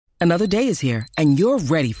Another day is here, and you're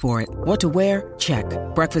ready for it. What to wear? Check.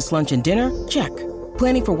 Breakfast, lunch, and dinner? Check.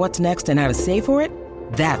 Planning for what's next and how to save for it?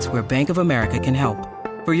 That's where Bank of America can help.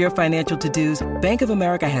 For your financial to-dos, Bank of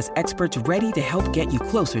America has experts ready to help get you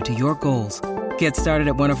closer to your goals. Get started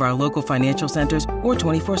at one of our local financial centers or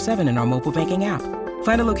 24/7 in our mobile banking app.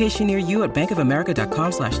 Find a location near you at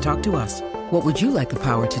bankofamerica.com/talktous. What would you like the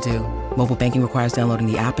power to do? Mobile banking requires downloading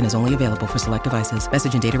the app and is only available for select devices.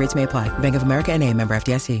 Message and data rates may apply. Bank of America N.A., member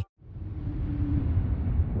FDIC.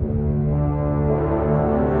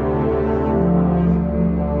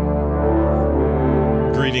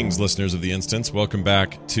 Greetings, listeners of The Instance. Welcome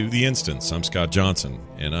back to The Instance. I'm Scott Johnson,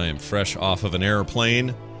 and I am fresh off of an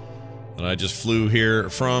airplane that I just flew here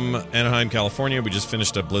from Anaheim, California. We just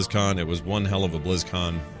finished up Blizzcon. It was one hell of a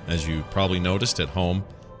Blizzcon, as you probably noticed at home.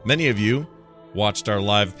 Many of you watched our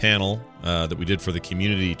live panel that we did for the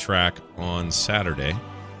community track on Saturday.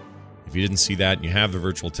 If you didn't see that and you have the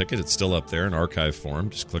virtual ticket, it's still up there in archive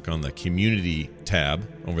form. Just click on the community tab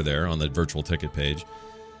over there on the virtual ticket page.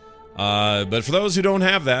 But for those who don't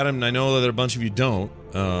have that, and I know that a bunch of you don't,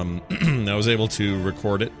 I was able to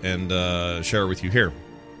record it and share it with you here.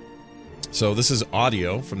 So this is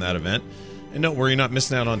audio from that event. And don't worry, you're not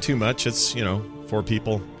missing out on too much. It's, 4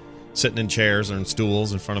 people sitting in chairs or in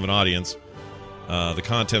stools in front of an audience. The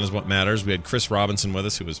content is what matters. We had Chris Robinson with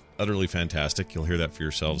us, who was utterly fantastic. You'll hear that for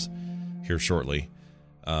yourselves here shortly.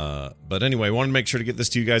 But anyway, I wanted to make sure to get this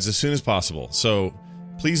to you guys as soon as possible. So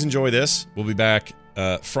please enjoy this. We'll be back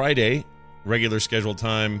Friday, regular scheduled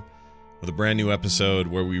time, with a brand new episode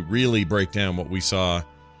where we really break down what we saw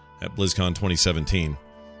at BlizzCon 2017.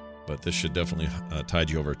 But this should definitely tide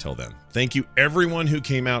you over till then. Thank you, everyone who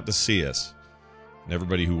came out to see us, and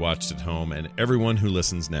everybody who watched at home, and everyone who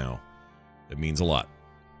listens now. It means a lot.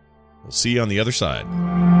 We'll see you on the other side.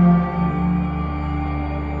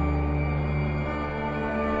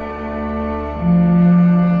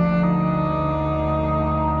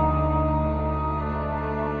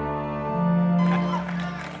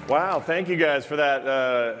 Wow, thank you guys for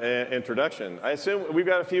that introduction. I assume we've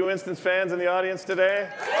got a few Instance fans in the audience today?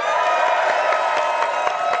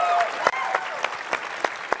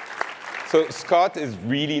 So Scott is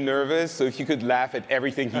really nervous, so if you could laugh at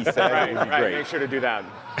everything he said, it would be great. Make sure to do that.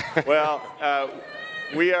 Well,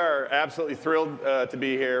 we are absolutely thrilled to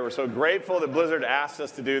be here. We're so grateful that Blizzard asked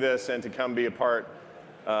us to do this and to come be a part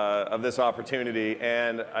of this opportunity.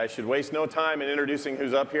 And I should waste no time in introducing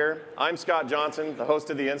who's up here. I'm Scott Johnson, the host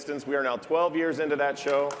of The Instance. We are now 12 years into that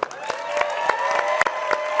show.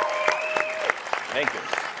 Thank you.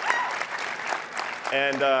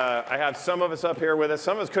 And I have some of us up here with us.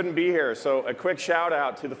 Some of us couldn't be here, so a quick shout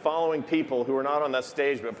out to the following people who are not on that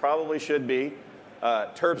stage but probably should be.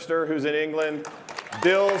 Terpster, who's in England.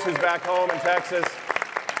 Dills, who's back home in Texas.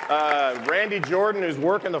 Randy Jordan, who's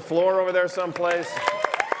working the floor over there someplace.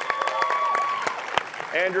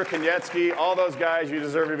 Andrew Koniecki, all those guys, you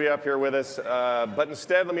deserve to be up here with us. But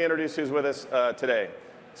instead, let me introduce who's with us today.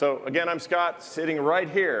 So again, I'm Scott, sitting right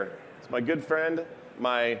here. It's my good friend,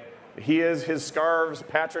 his scarves,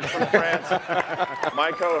 Patrick from France, my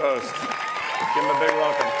co-host. Give him a big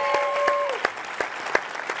welcome.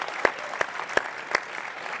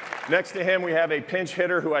 Next to him, we have a pinch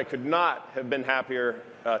hitter who I could not have been happier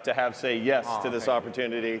to have say yes to this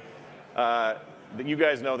opportunity. You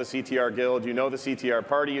guys know the CTR Guild, you know the CTR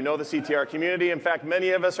Party, you know the CTR community. In fact, many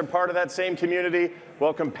of us are part of that same community.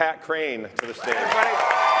 Welcome Pat Crane to the stage.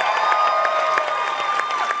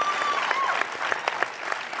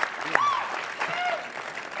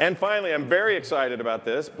 And finally, I'm very excited about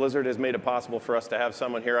this. Blizzard has made it possible for us to have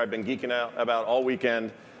someone here I've been geeking out about all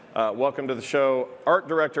weekend. Welcome to the show, Art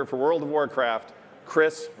Director for World of Warcraft,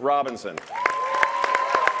 Chris Robinson.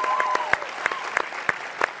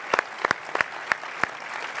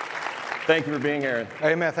 Thank you for being here.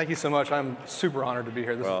 Hey, man, thank you so much. I'm super honored to be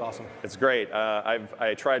here. This is awesome. It's great.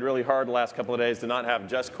 I tried really hard the last couple of days to not have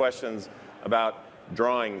just questions about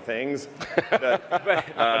drawing things. But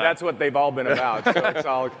that's what they've all been about. So it's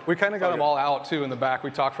all, we kind of got them all out, too, in the back.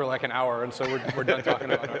 We talked for like an hour, and so we're done talking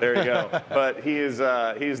about it. There you go. But he's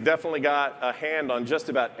definitely got a hand on just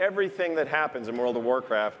about everything that happens in World of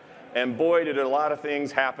Warcraft. And boy, did a lot of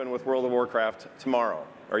things happen with World of Warcraft tomorrow.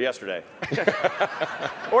 Or yesterday.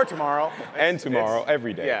 Or tomorrow. And tomorrow,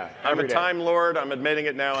 every day. Yeah. I'm a Time Lord. I'm admitting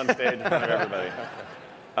it now on stage in front of everybody.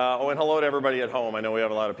 And hello to everybody at home. I know we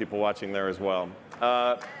have a lot of people watching there as well.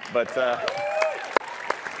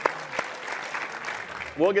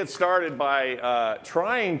 We'll get started by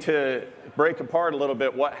trying to break apart a little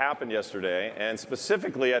bit what happened yesterday. And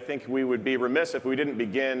specifically, I think we would be remiss if we didn't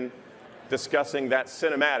begin discussing that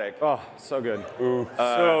cinematic. Oh, so good.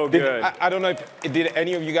 So good. I don't know if did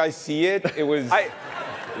any of you guys see it. It was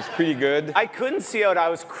it was pretty good. I couldn't see it. I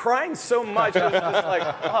was crying so much. I was just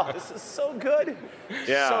like, oh, this is so good.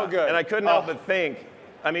 Yeah, So good. And I couldn't help but think,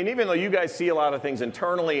 I mean, even though you guys see a lot of things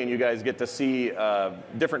internally and you guys get to see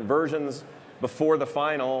different versions before the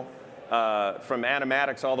final, from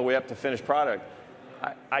animatics all the way up to finished product,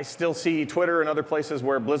 I still see Twitter and other places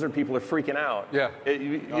where Blizzard people are freaking out. Yeah.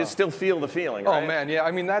 You still feel the feeling, right? Oh man, yeah.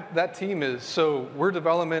 I mean that team is so we're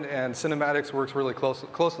development and cinematics works really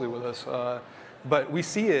closely with us, but we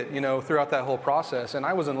see it, throughout that whole process. And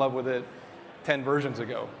I was in love with it 10 versions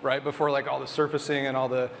ago, right before like all the surfacing and all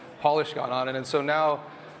the polish got on it. And so now,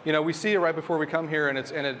 we see it right before we come here, and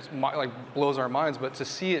it's like blows our minds. But to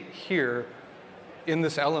see it here, in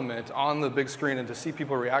this element on the big screen, and to see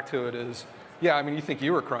people react to it is. Yeah, I mean, you think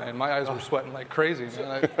you were crying. My eyes were sweating like crazy.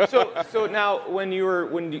 So now,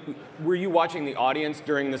 were you watching the audience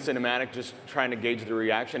during the cinematic, just trying to gauge the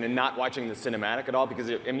reaction, and not watching the cinematic at all? Because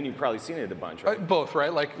you've probably seen it a bunch, right? Both,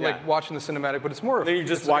 right? Like watching the cinematic, but it's more. Then you're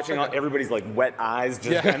just watching everybody's like wet eyes,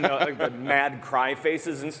 and like the mad cry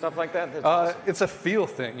faces and stuff like that. That's awesome. It's a feel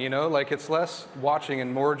thing, Like it's less watching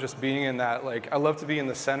and more just being in that. Like I love to be in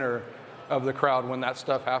the center of the crowd when that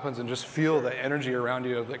stuff happens and just feel the energy around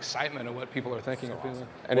you of the excitement of what people are thinking and feeling.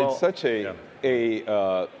 And it's such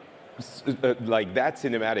like that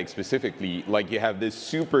cinematic specifically, like you have this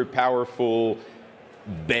super powerful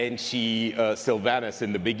Banshee Sylvanas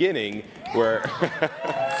in the beginning where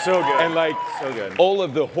so good. And like so good. All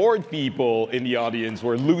of the Horde people in the audience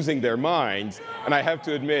were losing their minds. And I have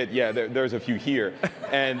to admit, there's a few here.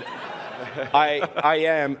 And I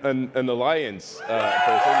am an Alliance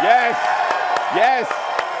person. Yes.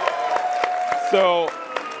 So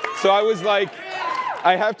I was like,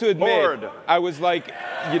 I have to admit, Horde. I was like,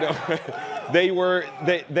 they were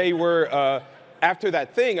after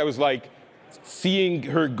that thing. I was like, seeing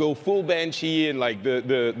her go full Banshee and like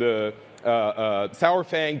the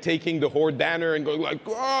Sourfang taking the Horde banner and going like,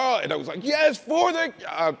 oh, and I was like, yes, for the.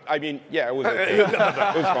 I mean, yeah, it was okay. It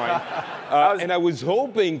was fine. And I was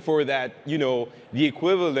hoping for that, the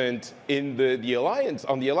equivalent in the Alliance,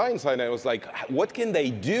 on the Alliance side. And I was like, what can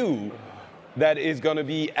they do that is going to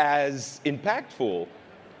be as impactful?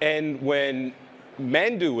 And when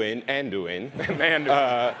Anduin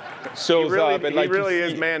shows up, and like he really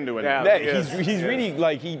is Manduin. Yeah, he's really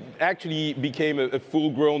like he actually became a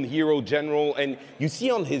full-grown hero general, and you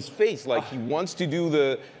see on his face like he wants to do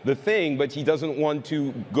the thing, but he doesn't want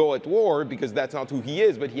to go at war because that's not who he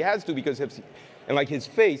is, but he has to because and like his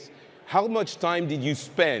face. How much time did you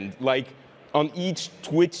spend like on each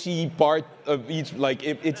twitchy part of each, like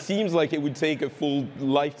it seems like it would take a full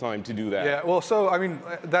lifetime to do that. Yeah, well, so I mean,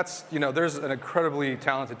 that's, there's an incredibly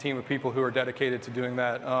talented team of people who are dedicated to doing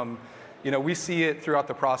that. We see it throughout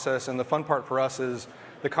the process, and the fun part for us is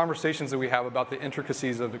the conversations that we have about the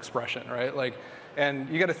intricacies of expression, right? Like, and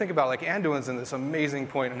you got to think about like Anduin's in this amazing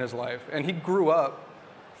point in his life, and he grew up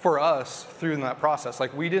for us through that process.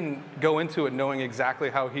 Like we didn't go into it knowing exactly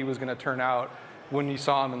how he was going to turn out when you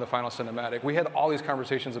saw him in the final cinematic. We had all these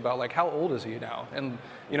conversations about like, how old is he now? And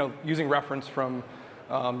using reference from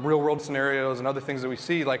real world scenarios and other things that we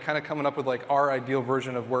see, like kind of coming up with like our ideal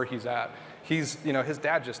version of where he's at. He's, his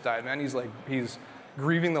dad just died, man. He's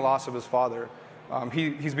grieving the loss of his father.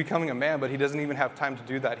 He's becoming a man, but he doesn't even have time to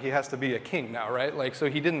do that. He has to be a king now, right? Like, so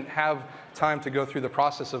he didn't have time to go through the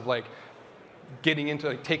process of like getting into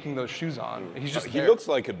like taking those shoes on. He's just he looks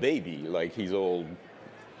like a baby, like he's old.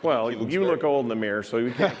 Well, you look old in the mirror, so we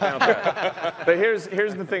can't count that. But here's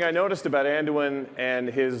the thing I noticed about Anduin and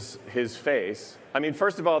his face. I mean,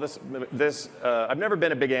 first of all, this I've never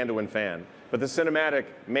been a big Anduin fan, but the cinematic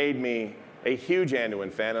made me a huge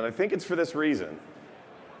Anduin fan, and I think it's for this reason.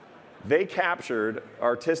 They captured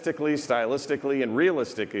artistically, stylistically, and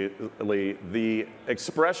realistically the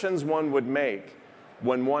expressions one would make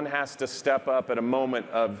when one has to step up at a moment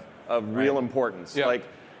of real importance. Yeah. Like,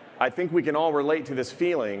 I think we can all relate to this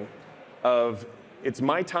feeling of, it's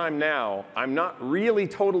my time now. I'm not really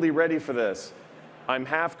totally ready for this. I'm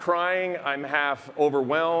half crying, I'm half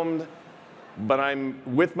overwhelmed, but I'm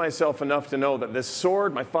with myself enough to know that this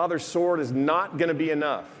sword, my father's sword, is not going to be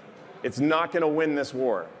enough. It's not going to win this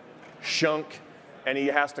war. Shunk, and he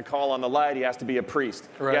has to call on the light. He has to be a priest.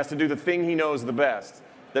 Right. He has to do the thing he knows the best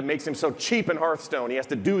that makes him so cheap in Hearthstone. He has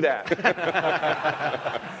to do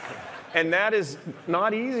that. And that is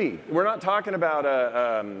not easy. We're not talking about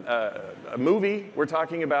a movie. We're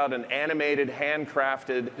talking about an animated,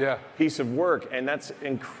 handcrafted piece of work. And that's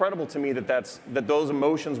incredible to me that those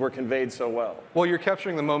emotions were conveyed so well. Well, you're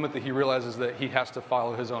capturing the moment that he realizes that he has to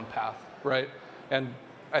follow his own path, right? And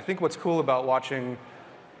I think what's cool about watching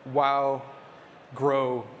WoW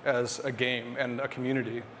grow as a game and a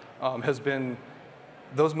community has been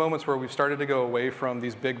those moments where we've started to go away from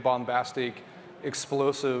these big bombastic,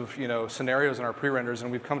 explosive, scenarios in our pre-renders,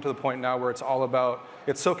 and we've come to the point now where it's all about,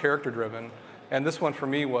 it's so character driven. And this one for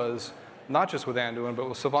me was not just with Anduin, but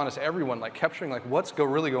with Sylvanas, everyone like capturing like what's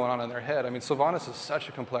really going on in their head. I mean, Sylvanas is such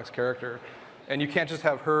a complex character, and you can't just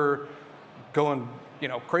have her going,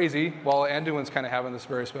 crazy while Anduin's kind of having this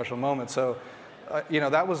very special moment. So,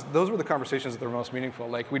 those were the conversations that were most meaningful.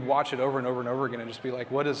 Like we'd watch it over and over and over again and just be like,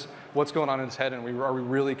 what's going on in his head, and are we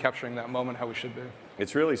really capturing that moment how we should be?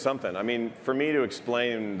 It's really something. I mean, for me to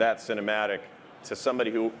explain that cinematic to somebody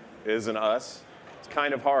who isn't us, it's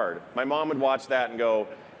kind of hard. My mom would watch that and go,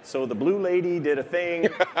 so the blue lady did a thing,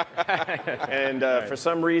 and for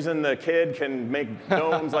some reason the kid can make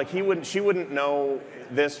gnomes. Like she wouldn't know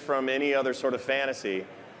this from any other sort of fantasy.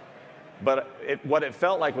 But what it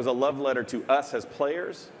felt like was a love letter to us as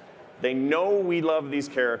players. They know we love these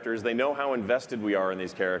characters. They know how invested we are in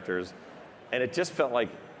these characters. And it just felt like,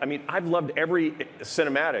 I mean, I've loved every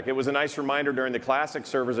cinematic. It was a nice reminder during the Classic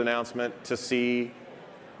servers announcement to see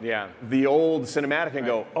the old cinematic and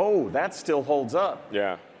go, oh, that still holds up.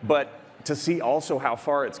 Yeah. But to see also how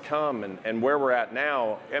far it's come and where we're at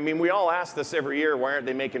now. I mean, we all ask this every year, why aren't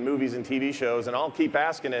they making movies and TV shows? And I'll keep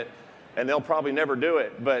asking it, and they'll probably never do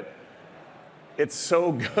it. But it's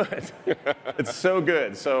so good. It's so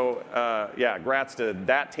good. So, grats to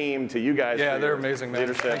that team, to you guys. Yeah, they're amazing, man.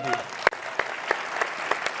 Leadership. Thank you.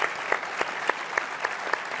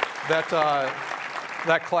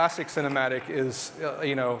 That classic cinematic is,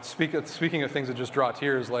 speaking of things that just draw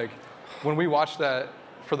tears, like when we watched that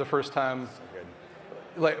for the first time,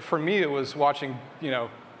 like for me it was watching,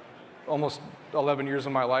 almost 11 years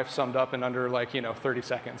of my life summed up in under 30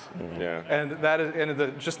 seconds. Yeah. And that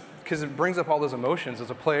is, just because it brings up all those emotions as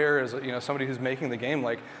a player, as somebody who's making the game,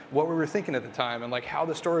 like what we were thinking at the time and like how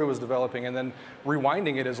the story was developing, and then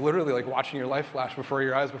rewinding it is literally like watching your life flash before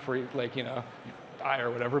your eyes before you die or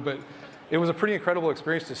whatever. But it was a pretty incredible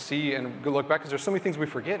experience to see and look back, because there's so many things we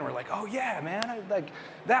forget, and we're like, oh yeah, man, I like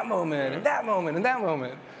that moment and that moment and that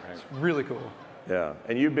moment. Right. It's really cool. Yeah,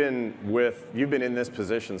 and you've been in this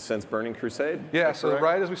position since Burning Crusade? Yeah, so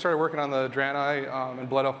right as we started working on the Draenei and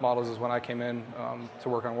Blood Elf models is when I came in to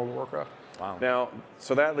work on World of Warcraft. Wow. Now,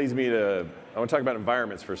 so that leads me to, I want to talk about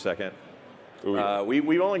environments for a second. Ooh, yeah.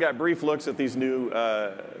 We've only got brief looks at these new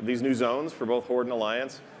zones for both Horde and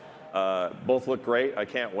Alliance. Both look great. I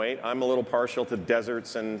can't wait. I'm a little partial to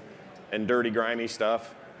deserts and dirty, grimy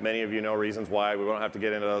stuff. Many of you know reasons why. We won't have to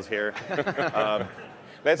get into those here.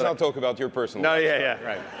 Let's not talk about your personal life. Yeah.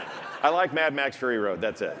 Right. I like Mad Max Fury Road.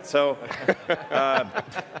 That's it. So,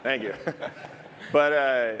 thank you.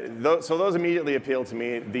 But so those immediately appealed to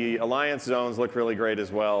me. The Alliance zones look really great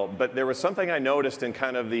as well. But there was something I noticed in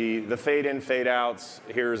kind of the fade in, fade outs.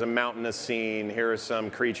 Here's a mountainous scene. Here are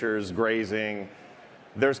some creatures grazing.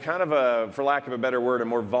 There's kind of a, for lack of a better word, a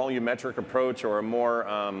more volumetric approach, or a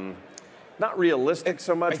more not realistic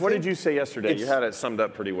so much. What did you say yesterday? You had it summed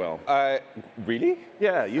up pretty well. Really?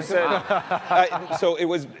 Yeah, you said. So it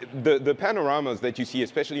was the panoramas that you see,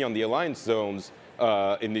 especially on the Alliance zones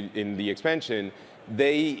in the expansion.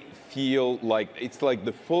 They feel like it's like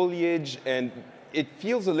the foliage, and it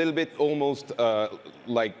feels a little bit almost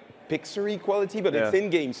like Pixar-y quality, but it's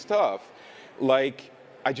in-game stuff. Like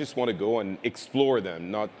I just want to go and explore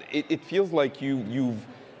them. It feels like you've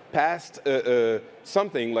past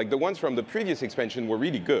something like the ones from the previous expansion were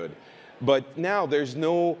really good, but now there's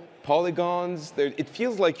no polygons. It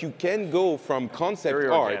feels like you can go from concept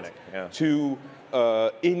art to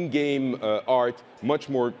in-game art much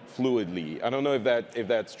more fluidly. I don't know if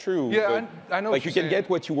that's true. Yeah, I know. Like you can get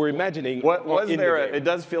what you were imagining. What was there? It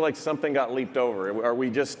does feel like something got leaped over. Are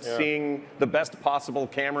we just seeing the best possible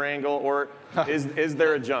camera angle, or is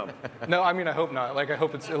there a jump? No, I mean I hope not. Like I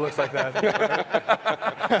hope it looks like that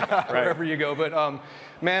wherever you go. But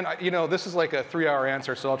man, this is like a 3-hour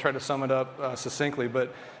answer, so I'll try to sum it up succinctly.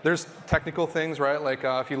 But there's technical things, right? Like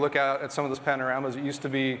if you look at some of those panoramas, it used to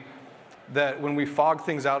be that when we fog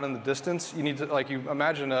things out in the distance, you need to, like, you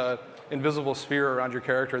imagine a invisible sphere around your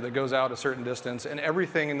character that goes out a certain distance, and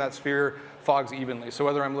everything in that sphere fogs evenly. So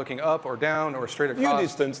whether I'm looking up or down or straight across. View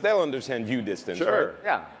distance, they'll understand view distance, sure. Right?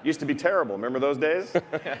 Yeah. Used to be terrible. Remember those days?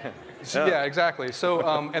 Yeah, exactly. So,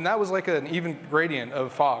 and that was like an even gradient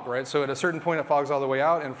of fog, right? So at a certain point it fogs all the way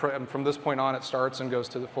out, and from this point on it starts and goes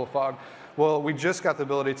to the full fog. Well, we just got the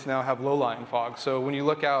ability to now have low-lying fog. So when you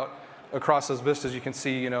look out across those vistas, you can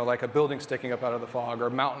see, like a building sticking up out of the fog, or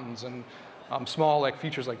mountains, and small like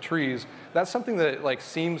features like trees. That's something that like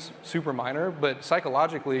seems super minor, but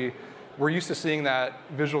psychologically, we're used to seeing that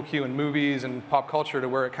visual cue in movies and pop culture to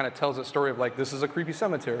where it kind of tells a story of like, this is a creepy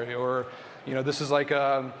cemetery, or this is like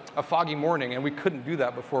a foggy morning, and we couldn't do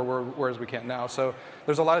that before, whereas we can now. So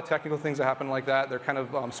there's a lot of technical things that happen like that. They're kind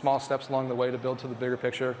of small steps along the way to build to the bigger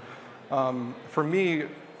picture. For me,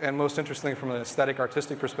 and most interesting from an aesthetic,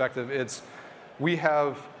 artistic perspective, we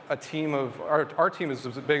have a team of, our team is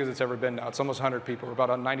as big as it's ever been now. It's almost 100 people. We're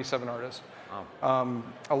about 97 artists. Wow.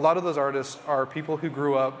 A lot of those artists are people who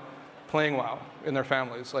grew up playing WoW in their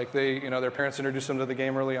families. Like their parents introduced them to the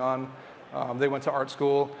game early on. They went to art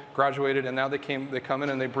school, graduated, and now they come in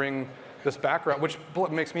and they bring this background, which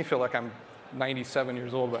makes me feel like I'm 97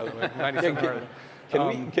 years old, by the way. 97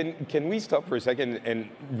 Can we stop for a second and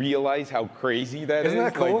realize how crazy that is? Isn't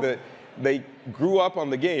that cool? Like they grew up on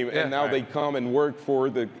the game, and now they come and work for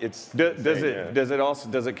the.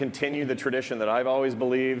 Does it continue the tradition that I've always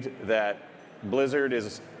believed that Blizzard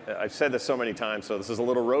is? I've said this so many times, so this is a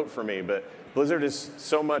little rote for me, but Blizzard is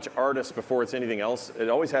so much artist before it's anything else. It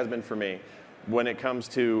always has been for me. When it comes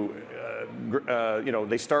to,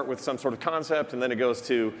 they start with some sort of concept, and then it goes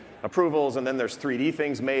to approvals, and then there's 3D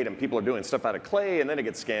things made, and people are doing stuff out of clay, and then it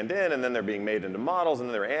gets scanned in, and then they're being made into models, and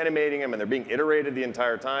then they're animating them, and they're being iterated the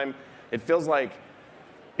entire time. It feels like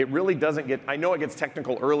it really doesn't get, I know it gets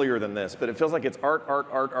technical earlier than this, but it feels like it's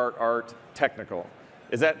art, technical.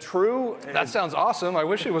 Is that true? That sounds awesome. I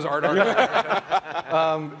wish it was art. We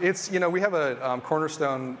have a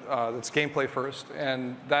cornerstone that's gameplay first,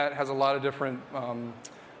 and that has a lot of different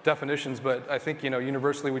definitions. But I think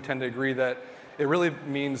universally we tend to agree that it really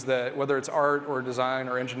means that whether it's art or design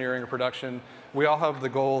or engineering or production, we all have the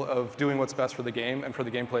goal of doing what's best for the game and for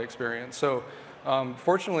the gameplay experience. So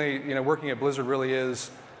fortunately, working at Blizzard really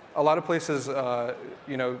is. A lot of places,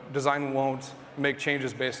 design won't make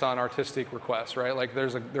changes based on artistic requests, right? Like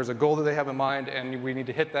there's a goal that they have in mind, and we need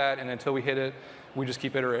to hit that, and until we hit it, we just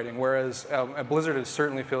keep iterating. Whereas at Blizzard, it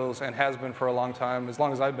certainly feels, and has been for a long time, as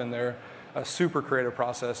long as I've been there, a super creative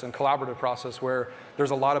process and collaborative process where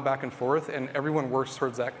there's a lot of back and forth, and everyone works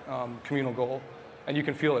towards that communal goal, and you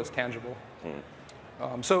can feel it's tangible.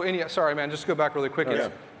 Sorry, man, just to go back really quick.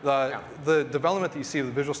 The development that you see, the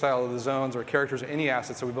visual style of the zones or characters or any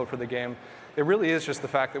assets that we built for the game, it really is just the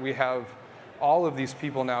fact that we have all of these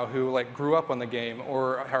people now who grew up on the game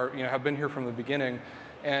or have been here from the beginning,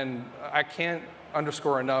 and I can't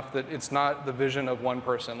underscore enough that it's not the vision of one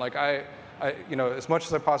person. Like as much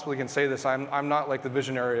as I possibly can say this, I'm not like the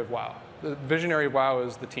visionary of WoW. The visionary of WoW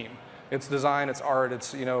is the team. It's design, it's art,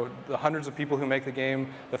 it's the hundreds of people who make the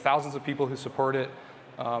game, the thousands of people who support it,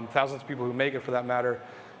 thousands of people who make it for that matter.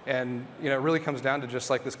 And it really comes down to just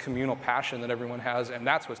like this communal passion that everyone has, and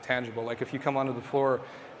that's what's tangible. Like if you come onto the floor,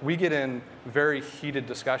 we get in very heated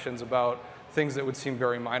discussions about things that would seem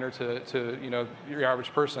very minor to your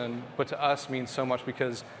average person, but to us means so much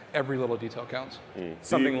because every little detail counts.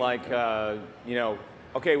 Something like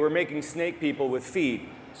okay, we're making snake people with feet.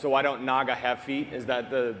 So why don't Naga have feet? Is that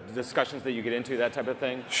the discussions that you get into, that type of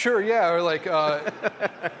thing? Sure, yeah. Or like, I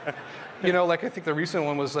think the recent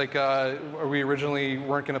one was like, we originally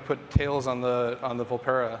weren't going to put tails on the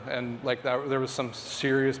Volpera, and like there was some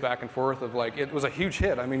serious back and forth of like, it was a huge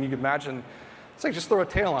hit. I mean, you could imagine, it's like just throw a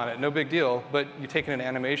tail on it, no big deal. But you take in an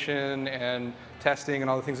animation and testing and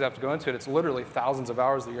all the things that have to go into it. It's literally thousands of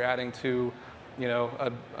hours that you're adding to,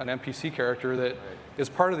 an NPC character that is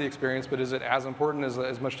part of the experience, but is it as important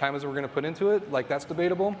as much time as we're going to put into it? Like, that's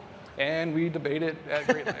debatable, and we debate it at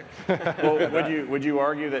great length. Well, would you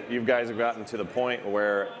argue that you guys have gotten to the point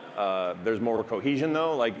where there's more cohesion,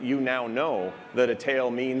 though? Like, you now know that a tail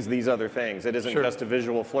means these other things. It isn't just a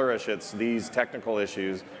visual flourish, it's these technical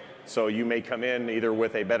issues. So you may come in either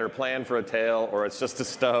with a better plan for a tail, or it's just a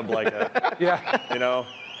stub, like a,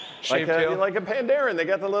 like a Pandaren. They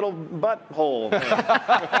got the little butthole thing.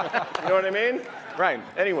 You know what I mean? Right.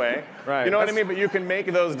 Anyway, you know what I mean? But you can make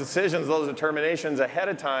those decisions, those determinations ahead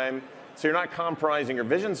of time, so you're not compromising your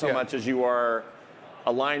vision so much as you are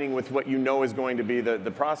aligning with what you know is going to be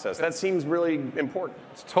the process. That seems really important.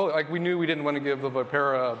 It's totally, like we knew we didn't want to give the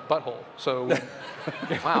Vipera a butthole, so.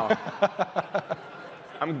 Wow.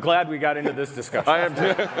 I'm glad we got into this discussion. I am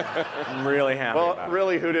too. I'm really happy about it. Well,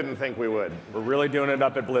 really, who didn't think we would? We're really doing it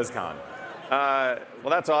up at BlizzCon. Well,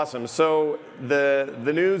 that's awesome. So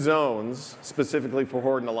the new zones, specifically for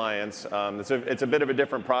Horde and Alliance, it's a bit of a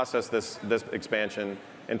different process, this expansion,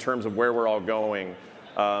 in terms of where we're all going.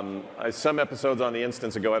 Some episodes on the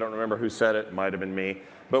instance ago, I don't remember who said it, might have been me,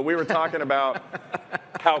 but we were talking about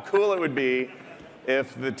how cool it would be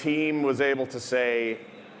if the team was able to say,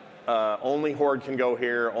 only Horde can go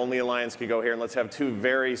here, only Alliance can go here, and let's have two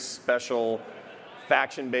very special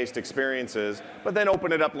faction-based experiences, but then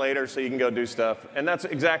open it up later so you can go do stuff. And that's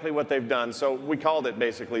exactly what they've done. So we called it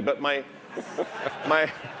basically. But my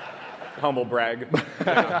Humble brag.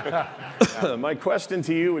 my question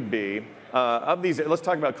to you would be, of these, let's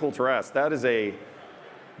talk about Kulturest. That is a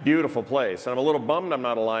beautiful place. And I'm a little bummed I'm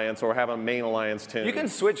not Alliance or have a main Alliance tune. You can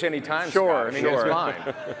switch anytime, Sure, Scott. I mean, sure. it's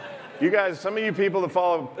fine. You guys, some of you people that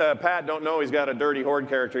follow Pat don't know he's got a dirty Horde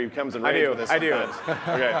character. He comes in range with this sometimes.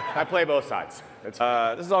 Okay. I play both sides. This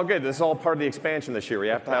is all good. This is all part of the expansion this year. We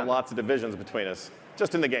have to have lots of divisions between us.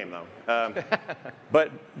 Just in the game, though. But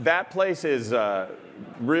that place is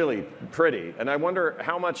really pretty, and I wonder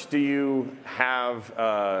how much do you have?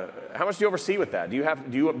 How much do you oversee with that? Do you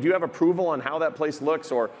have approval on how that place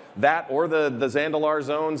looks, or the Zandalar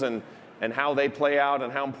zones, and how they play out,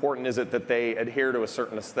 and how important is it that they adhere to a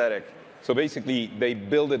certain aesthetic? So basically, they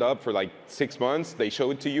build it up for like 6 months. They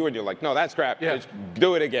show it to you, and you're like, "No, that's crap. Yeah. Just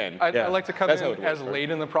do it again." I like to come That's in as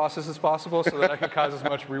late in the process as possible, so that I can cause as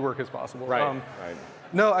much rework as possible. Right.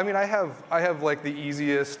 No, I mean I have like the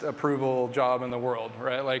easiest approval job in the world,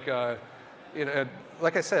 right? Like,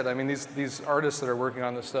 like I said, I mean these artists that are working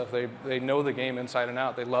on this stuff, they know the game inside and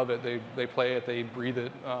out. They love it. They play it. They breathe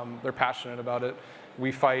it. They're passionate about it.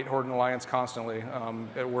 We fight Horde and Alliance constantly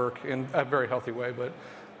at work in a very healthy way, but.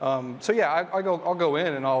 So yeah, I'll go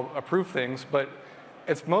in and I'll approve things, but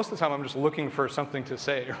it's most of the time I'm just looking for something to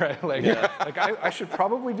say, right? Like, I should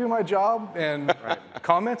probably do my job and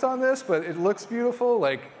comment on this, but it looks beautiful.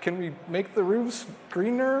 Like, can we make the roofs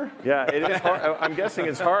greener? Yeah, it is hard. I'm guessing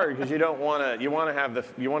it's hard because you don't want to. You want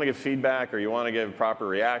to give feedback, or you want to give proper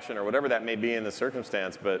reaction, or whatever that may be in the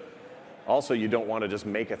circumstance, but. Also, you don't want to just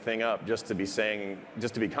make a thing up just to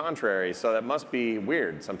be contrary. So that must be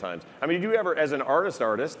weird sometimes. I mean, do you ever, as an artist,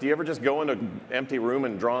 do you ever just go into an empty room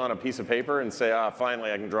and draw on a piece of paper and say,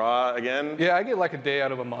 finally I can draw again? Yeah, I get like a day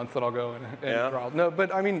out of a month that I'll go and draw. No,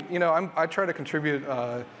 but I mean, I try to contribute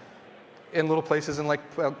in little places and like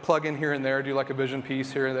plug in here and there, do like a vision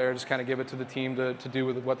piece here and there, just kind of give it to the team to do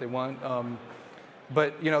with what they want.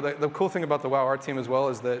 But the cool thing about the WoW art team as well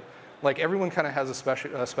is that like everyone kind of has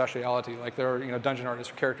a speciality. Like there are dungeon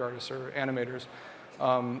artists or character artists or animators,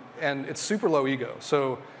 and it's super low ego.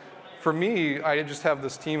 So for me, I just have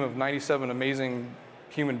this team of 97 amazing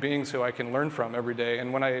human beings who I can learn from every day.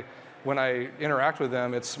 And when I interact with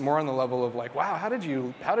them, it's more on the level of like, wow, how did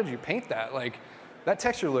you paint that? Like that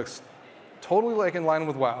texture looks totally like in line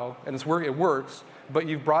with WoW, and it works. But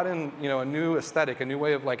you've brought in a new aesthetic, a new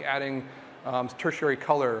way of like adding tertiary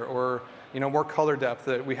color or more color depth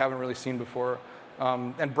that we haven't really seen before.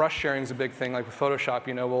 And brush sharing is a big thing. Like with Photoshop,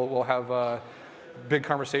 we'll have big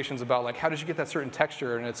conversations about like, how did you get that certain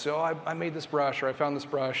texture? And it's, I made this brush, or I found this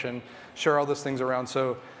brush, and share all those things around.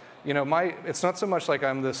 So, it's not so much like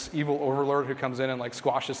I'm this evil overlord who comes in and like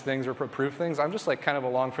squashes things or approve things. I'm just like kind of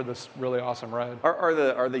along for this really awesome ride.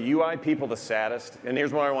 Are the UI people the saddest? And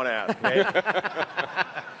here's what I want to ask. Okay?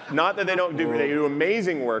 Not that they do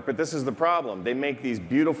amazing work, but this is the problem. They make these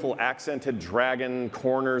beautiful accented dragon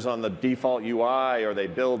corners on the default UI, or they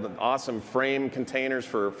build awesome frame containers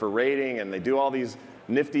for rating, and they do all these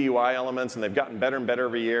nifty UI elements, and they've gotten better and better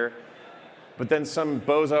every year. But then some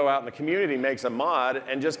bozo out in the community makes a mod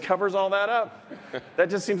and just covers all that up. That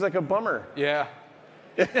just seems like a bummer. Yeah.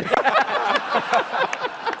 And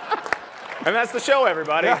that's the show,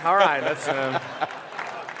 everybody. Yeah. All right, that's.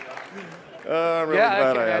 I'm really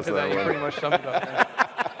glad I asked that. You pretty much summed it up.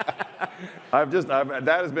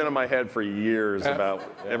 That has been in my head for years. About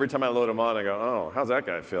every time I load them on, I go, "Oh, how's that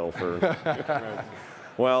guy feel?"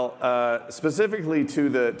 Well, specifically to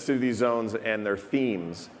these zones and their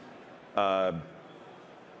themes.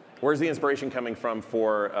 Where's the inspiration coming from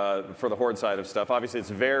for the Horde side of stuff? Obviously, it's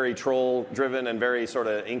very troll-driven and very sort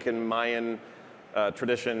of Incan Mayan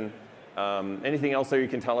tradition. Anything else there you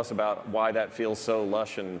can tell us about why that feels so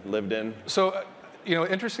lush and lived in? So,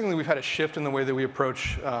 interestingly, we've had a shift in the way that we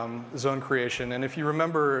approach zone creation. And if you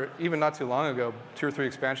remember, even not too long ago, 2 or 3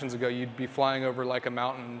 expansions ago, you'd be flying over like a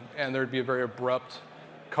mountain, and there'd be a very abrupt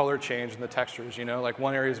color change in the textures. Like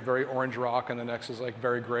one area is very orange rock, and the next is like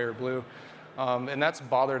very gray or blue. And that's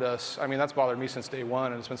bothered us. I mean, that's bothered me since day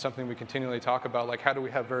one, and it's been something we continually talk about. Like, how do we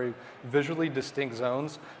have very visually distinct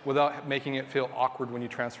zones without making it feel awkward when you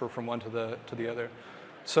transfer from one to the other?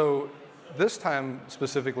 So this time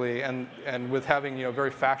specifically, and with having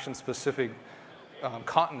very faction-specific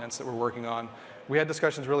continents that we're working on, we had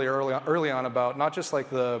discussions really early on about not just like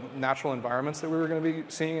the natural environments that we were going to be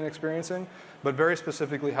seeing and experiencing, but very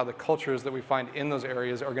specifically how the cultures that we find in those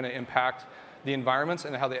areas are going to impact the environments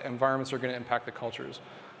and how the environments are going to impact the cultures.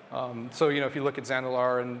 So if you look at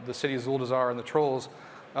Zandalar and the city of Zuldazar and the trolls,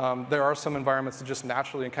 There are some environments that just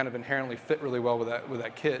naturally and kind of inherently fit really well with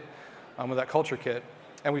that kit, with that culture kit.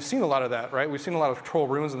 And we've seen a lot of that, right? We've seen a lot of troll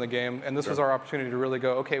runes in the game, and this was our opportunity to really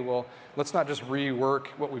go, okay, well, let's not just rework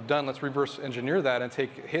what we've done, let's reverse engineer that and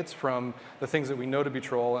take hits from the things that we know to be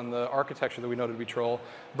troll and the architecture that we know to be troll.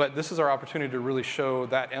 But this is our opportunity to really show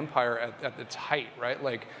that empire at its height, right?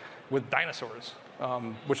 Like with dinosaurs,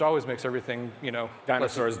 which always makes everything,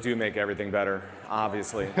 Dinosaurs do make everything better,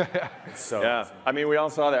 obviously. So Yeah, I mean, we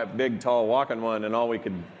all saw that big, tall, walking one, and all we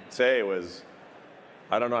could say was,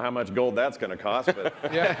 I don't know how much gold that's going to cost, but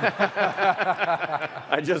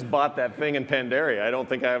I just bought that thing in Pandaria. I don't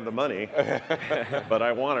think I have the money, but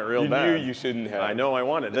I want it real bad. You knew you shouldn't have. I know I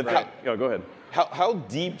want it. Go ahead. How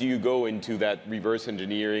deep do you go into that reverse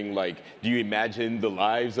engineering? Like, do you imagine the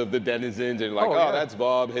lives of the denizens and that's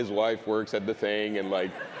Bob, his wife works at the thing, and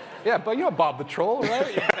like... Yeah, but Bob the Troll,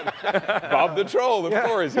 right? Bob the Troll, of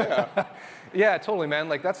course, yeah. Yeah, totally, man.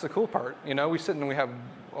 Like, that's the cool part. We sit and we have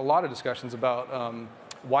a lot of discussions about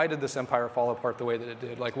why did this empire fall apart the way that it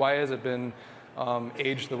did? Like, why has it been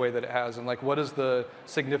aged the way that it has? And like, what is the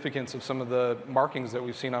significance of some of the markings that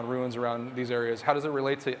we've seen on ruins around these areas? How does it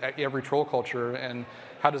relate to every troll culture? And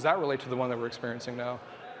how does that relate to the one that we're experiencing now?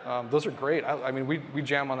 Those are great. I mean, we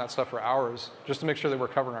jam on that stuff for hours just to make sure that we're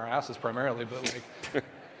covering our asses primarily, but like...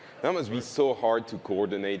 That must be so hard to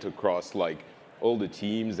coordinate across like all the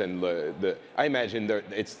teams and I imagine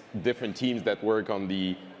it's different teams that work on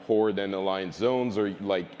the Horde and Alliance zones, or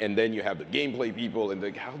like, and then you have the gameplay people, and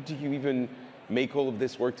like, how do you even make all of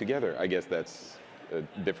this work together? I guess that's a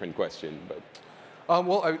different question, but.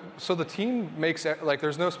 So the team makes, like,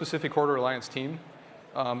 there's no specific Horde or Alliance team.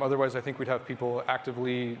 Otherwise, I think we'd have people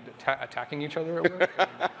actively attacking each other at work.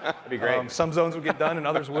 That'd be great. Some zones would get done and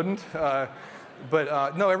others wouldn't.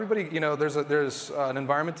 But no, everybody, there's an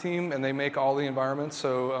environment team, and they make all the environments.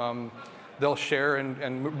 So they'll share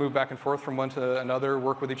and move back and forth from one to another,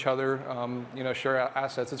 work with each other, share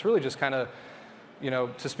assets. It's really just kind of,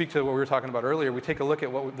 to speak to what we were talking about earlier, we take a look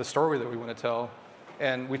at the story that we want to tell,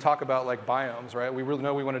 and we talk about like biomes, right? We really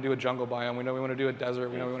know we want to do a jungle biome. We know we want to do a desert.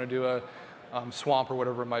 We know we want to do a swamp or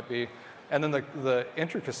whatever it might be. And then the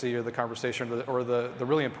intricacy of the conversation, or the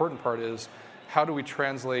really important part is, how do we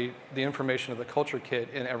translate the information of the culture kit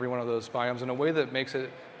in every one of those biomes in a way that makes it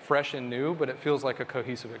fresh and new, but it feels like a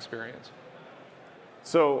cohesive experience?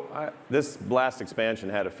 So this Blast expansion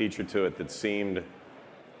had a feature to it that seemed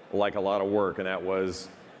like a lot of work, and that was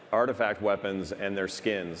artifact weapons and their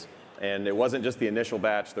skins. And it wasn't just the initial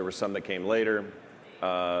batch. There were some that came later.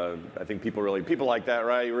 I think people like that,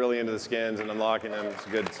 right? You're really into the skins and unlocking them. It's a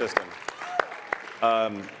good system.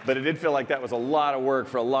 But it did feel like that was a lot of work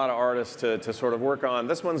for a lot of artists to sort of work on.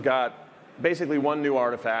 This one's got basically one new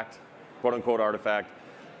artifact, quote unquote artifact,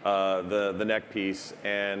 the neck piece,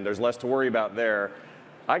 and there's less to worry about there.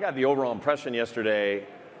 I got the overall impression yesterday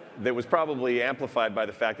that was probably amplified by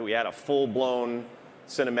the fact that we had a full-blown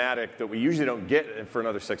cinematic that we usually don't get for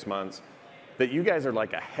another 6 months, that you guys are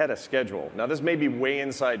like ahead of schedule. Now, this may be way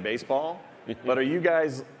inside baseball, but are you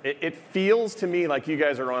guys, it feels to me like you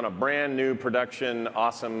guys are on a brand new production,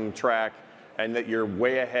 awesome track, and that you're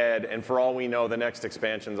way ahead, and for all we know, the next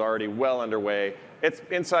expansion's already well underway. It's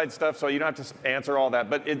inside stuff, so you don't have to answer all that,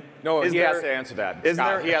 but he has to answer that.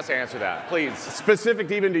 Scott, he has to answer that, please.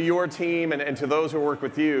 Specific even to your team and to those who work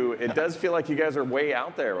with you, it does feel like you guys are way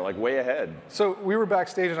out there, like way ahead. So we were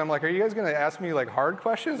backstage, and I'm like, are you guys going to ask me like hard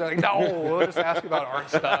questions? They're like, no, we'll just ask about art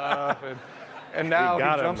stuff. And now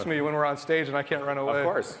he jumps me when we're on stage, and I can't run away. Of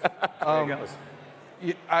course. There he goes.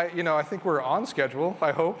 I think we're on schedule,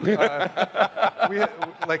 I hope. As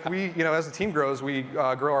the team grows, we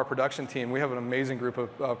grow our production team. We have an amazing group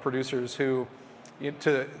of producers who,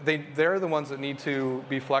 they're the ones that need to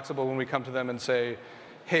be flexible when we come to them and say,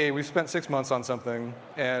 hey, we've spent 6 months on something,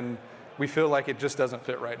 and we feel like it just doesn't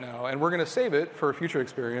fit right now. And we're going to save it for a future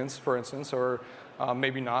experience, for instance, or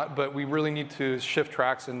maybe not, but we really need to shift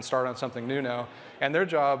tracks and start on something new now. And their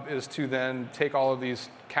job is to then take all of these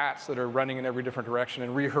cats that are running in every different direction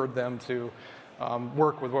and reherd them to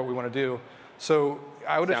work with what we want to do. So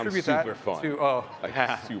I would attribute that to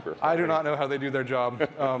super fun. I do not know how they do their job,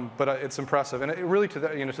 but it's impressive. And it really, to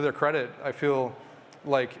their credit, I feel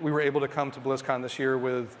like we were able to come to BlizzCon this year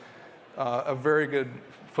with a very good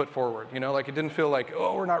foot forward. Like it didn't feel like,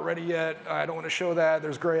 oh, we're not ready yet. I don't want to show that.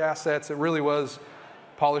 There's gray assets. It really was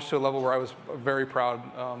polished to a level where I was very proud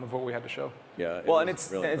of what we had to show. Yeah. Well, and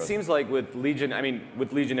it seems like with Legion,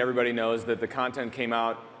 everybody knows that the content came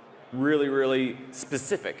out really, really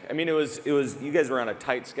specific. I mean, it was you guys were on a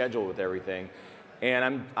tight schedule with everything,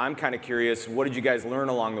 and I'm kind of curious, what did you guys learn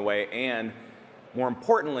along the way? And more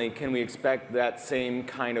importantly, can we expect that same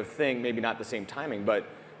kind of thing? Maybe not the same timing, but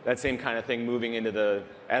that same kind of thing moving into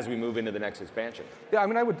as we move into the next expansion. Yeah, I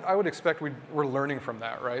mean, I would expect we're learning from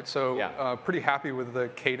that, right? So Yeah. pretty happy with the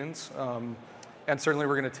cadence, and certainly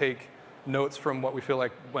we're going to take notes from what we feel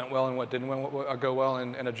like went well and what didn't go well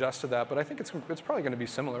and adjust to that. But I think it's probably going to be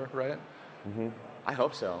similar, right? I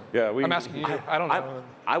hope so. Yeah, I'm asking you. I don't know.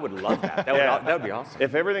 I would love that. That would be awesome.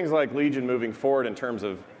 If everything's like Legion moving forward in terms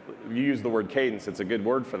of, you use the word cadence, it's a good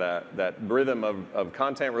word for that rhythm of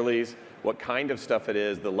content release, what kind of stuff it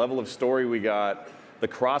is, the level of story we got, the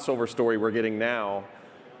crossover story we're getting now,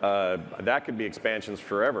 that could be expansions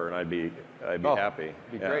forever, and I'd be happy.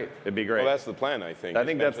 It'd be great. It'd be great. Well, that's the plan, I think. I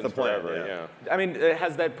think that's the plan, Forever, yeah. I mean,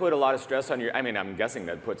 has that put a lot of stress on your? I mean, I'm guessing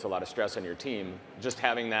that puts a lot of stress on your team, just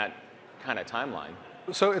having that kind of timeline.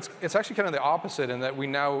 So it's actually kind of the opposite in that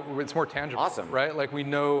it's more tangible. Awesome. Right? Like we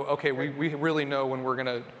know, okay, we really know when we're going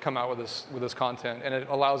to come out with this content, and it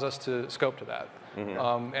allows us to scope to that,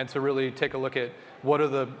 and to really take a look at what are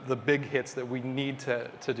the big hits that we need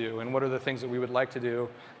to do, and what are the things that we would like to do,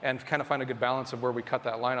 and kind of find a good balance of where we cut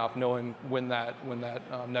that line off, knowing when that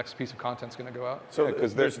next piece of content is going to go out. So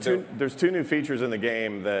there's two new features in the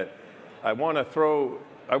game that I want to throw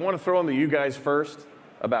them to you guys first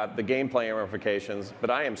about the gameplay ramifications,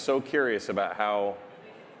 but I am so curious about how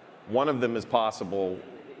one of them is possible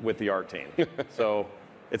with the art team. So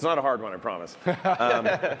it's not a hard one, I promise.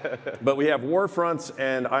 But we have Warfronts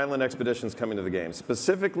and Island Expeditions coming to the game.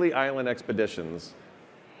 Specifically, Island Expeditions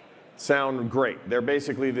sound great. They're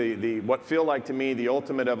basically the what feel like to me the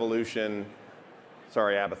ultimate evolution.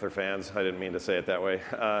 Sorry, Abathur fans, I didn't mean to say it that way.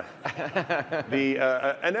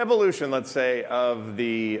 An evolution, let's say, of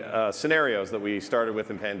the scenarios that we started with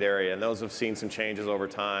in Pandaria, and those have seen some changes over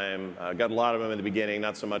time. Got a lot of them in the beginning,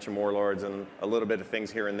 not so much in Warlords, and a little bit of things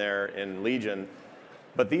here and there in Legion.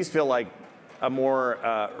 But these feel like a more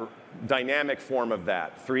dynamic form of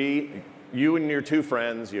that. You and your two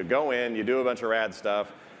friends, you go in, you do a bunch of rad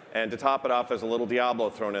stuff, and to top it off, there's a little Diablo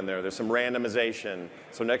thrown in there. There's some randomization.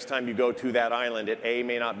 So next time you go to that island, it A,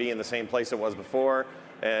 may not be in the same place it was before,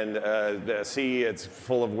 and C, it's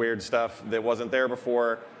full of weird stuff that wasn't there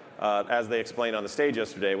before, as they explained on the stage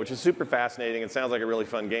yesterday, which is super fascinating. It sounds like a really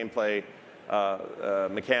fun gameplay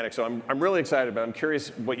mechanic. So I'm really excited, but I'm curious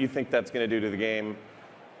what you think that's going to do to the game.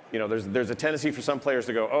 You know, there's a tendency for some players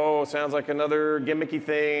to go, oh, sounds like another gimmicky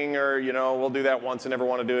thing, or, you know, we'll do that once and never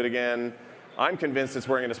want to do it again. I'm convinced it's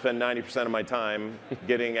where I'm going to spend 90% of my time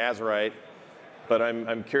getting Azerite, but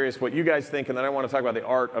I'm curious what you guys think, and then I want to talk about the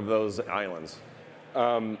art of those islands.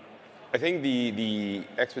 I think the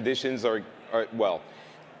expeditions are well,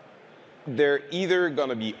 they're either going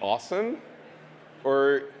to be awesome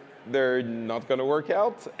or they're not going to work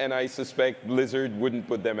out, and I suspect Blizzard wouldn't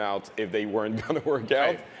put them out if they weren't going to work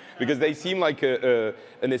out, because they seem like an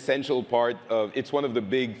essential part of, it's one of the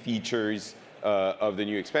big features of the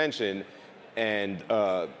new expansion. And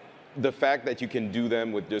the fact that you can do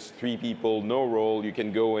them with just 3 people, no role, you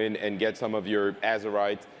can go in and get some of your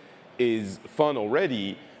Azerite is fun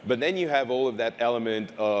already. But then you have all of that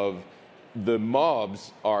element of the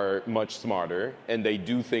mobs are much smarter and they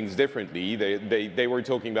do things differently. They were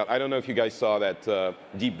talking about, I don't know if you guys saw that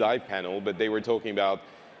deep dive panel, but they were talking about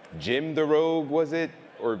Jim the Rogue, was it?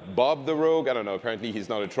 Or Bob the Rogue? I don't know. Apparently he's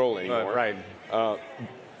not a troll anymore. Right.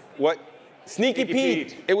 What? Sneaky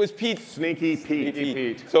Pete. It was Pete. Sneaky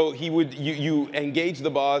Pete. So he would, you engage the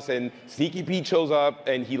boss, and Sneaky Pete shows up,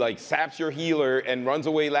 and he like saps your healer and runs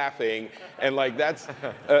away laughing, and like that's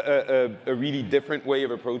a really different way of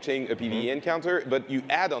approaching a PvE encounter. But you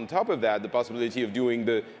add on top of that the possibility of doing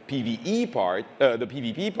the PvE part, the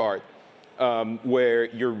PvP part, where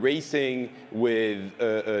you're racing with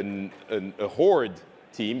a horde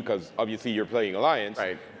team, because obviously you're playing Alliance,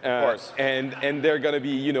 right? Of course. And they're going to be,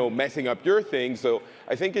 you know, messing up your thing. So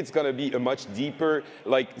I think it's going to be a much deeper,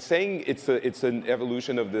 like saying it's an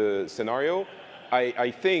evolution of the scenario,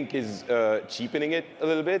 I think is cheapening it a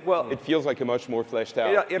little bit. Well, it feels like a much more fleshed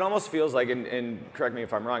out. It almost feels like, and correct me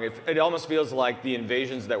if I'm wrong, it almost feels like the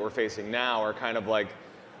invasions that we're facing now are kind of like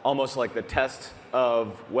almost like the test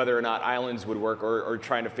of whether or not islands would work, or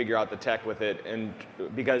trying to figure out the tech with it, and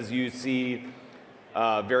because you see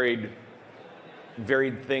varied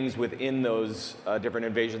things within those different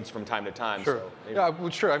invasions from time to time. Sure. So, yeah, well,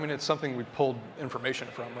 sure. I mean, it's something we pulled information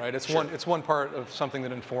from, right? It's one part of something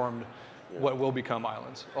that informed what will become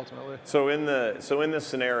islands ultimately. So in this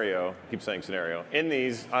scenario, keep saying scenario, in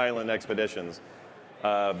these island expeditions,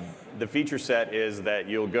 the feature set is that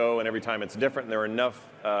you'll go, and every time it's different, and there are enough.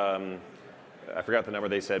 I forgot the number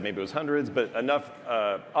they said, maybe it was hundreds, but enough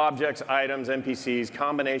objects, items, NPCs,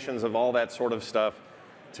 combinations of all that sort of stuff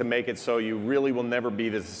to make it so you really will never be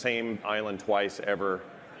the same island twice ever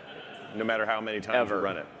no matter how many times you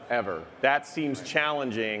run it. Ever. That seems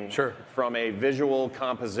challenging from a visual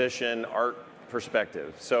composition art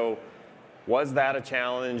perspective. So was that a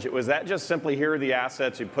challenge? Was that just simply here are the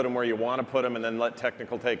assets, you put them where you want to put them, and then let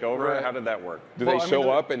technical take over? Right. How did that work? Do they show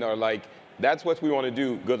up and are like, that's what we want to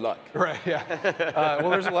do, good luck? Right, yeah. Well,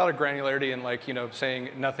 there's a lot of granularity in, like, saying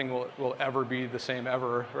nothing will ever be the same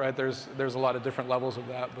ever, right? There's a lot of different levels of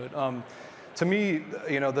that. But to me,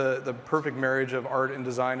 the perfect marriage of art and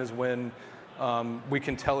design is when we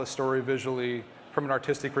can tell a story visually from an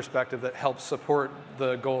artistic perspective that helps support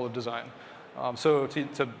the goal of design. So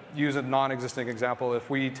to use a non-existing example, if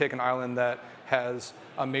we take an island that has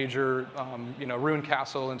a major ruined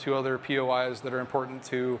castle and 2 other POIs that are important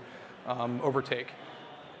to overtake,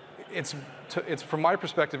 it's from my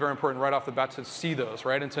perspective very important right off the bat to see those,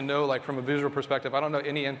 right, and to know, like, from a visual perspective, I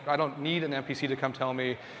don't need an NPC to come tell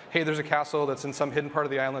me, hey, there's a castle that's in some hidden part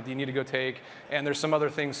of the island that you need to go take, and there's some other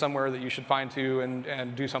things somewhere that you should find to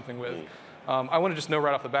and do something with. I want to just know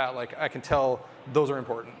right off the bat, like, I can tell those are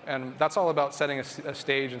important, and that's all about setting a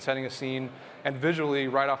stage and setting a scene, and visually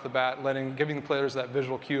right off the bat, giving the players that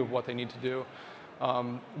visual cue of what they need to do.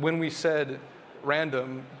 When we said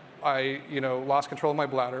random, I lost control of my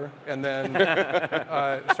bladder, and then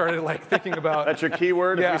started, like, thinking about. That's your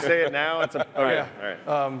keyword. Yeah. If you say it now, it's a. All right.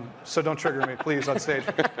 All right. So don't trigger me, please, on stage.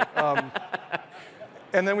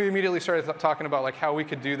 And then we immediately started talking about, like, how we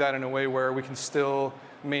could do that in a way where we can still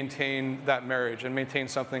maintain that marriage and maintain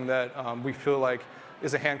something that we feel like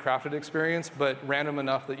is a handcrafted experience, but random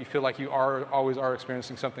enough that you feel like you always are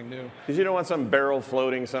experiencing something new. Because you don't want some barrel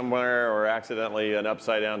floating somewhere or accidentally an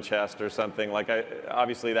upside down chest or something. Like,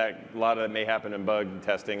 obviously a lot of that may happen in bug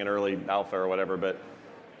testing and early alpha or whatever, but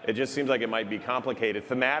it just seems like it might be complicated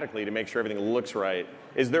thematically to make sure everything looks right.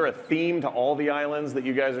 Is there a theme to all the islands that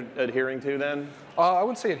you guys are adhering to then? I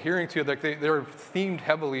wouldn't say adhering to, like, they're themed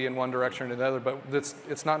heavily in one direction or the other, but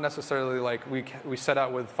it's not necessarily like we set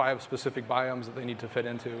out with 5 specific biomes that they need to fit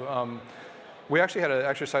into. We actually had an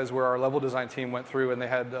exercise where our level design team went through and they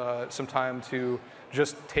had some time to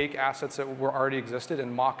just take assets that were already existed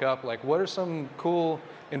and mock up, like, what are some cool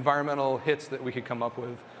environmental hits that we could come up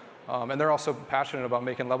with. And they're also passionate about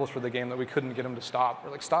making levels for the game that we couldn't get them to stop.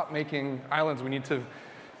 We're like, stop making islands. We need to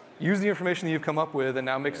use the information that you've come up with and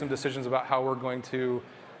now make some decisions about how we're going to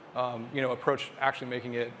approach actually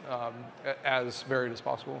making it as varied as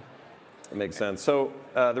possible. That makes sense. So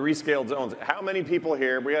the rescaled zones, how many people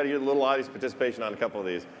here, we got to get a little audience participation on a couple of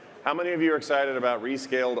these. How many of you are excited about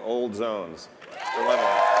rescaled old zones for leveling?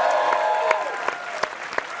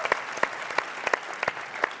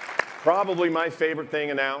 Probably my favorite thing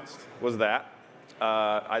announced was that.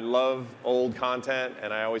 I love old content,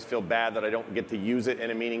 and I always feel bad that I don't get to use it in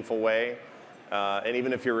a meaningful way. And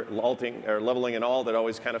even if you're alting or leveling an alt, it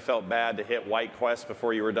always kind of felt bad to hit white quests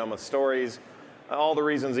before you were done with stories. All the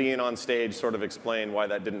reasons Ian on stage sort of explained why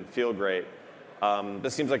that didn't feel great.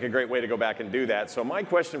 This seems like a great way to go back and do that. So my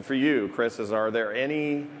question for you, Chris, is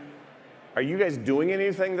are you guys doing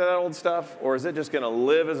anything to that old stuff, or is it just going to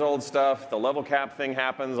live as old stuff? The level cap thing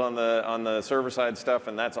happens on the server side stuff,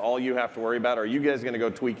 and that's all you have to worry about? Or are you guys going to go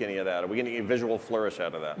tweak any of that? Are we going to get a visual flourish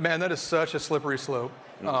out of that? Man, that is such a slippery slope.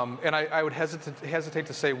 And I would hesitate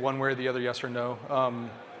to say one way or the other, yes or no.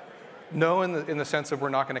 No, in the sense of we're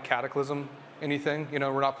not going to cataclysm anything.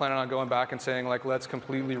 We're not planning on going back and saying, like, let's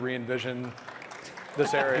completely re-envision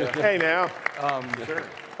this area. Hey, now. Sure.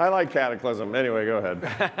 I like cataclysm. Anyway, go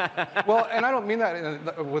ahead. Well, and I don't mean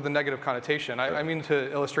that with a negative connotation. I mean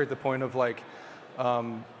to illustrate the point of, like,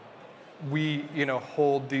 we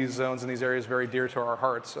hold these zones and these areas very dear to our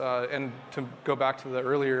hearts. And to go back to the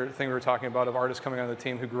earlier thing we were talking about of artists coming on the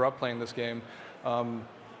team who grew up playing this game,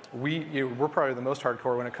 we're probably the most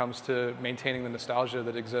hardcore when it comes to maintaining the nostalgia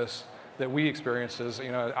that exists, that we experienced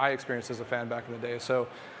I experienced as a fan back in the day. So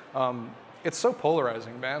it's so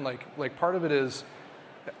polarizing, man. Like part of it is,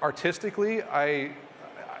 artistically, I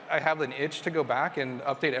have an itch to go back and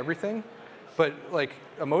update everything, but, like,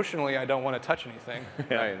 emotionally, I don't want to touch anything.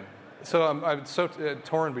 Right. So I'm so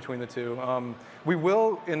torn between the two. We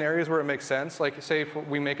will, in areas where it makes sense, like, say if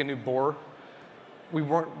we make a new boar, we're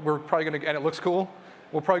probably going to, and it looks cool,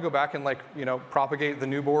 we'll probably go back and, like, propagate the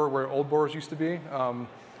new boar where old boars used to be.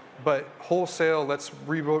 But wholesale, let's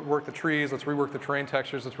rework the trees, let's rework the terrain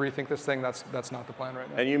textures, let's rethink this thing. That's not the plan right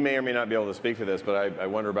now. And you may or may not be able to speak to this, but I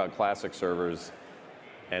wonder about classic servers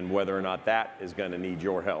and whether or not that is going to need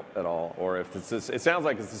your help at all, or if it sounds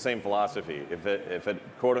like it's the same philosophy. If it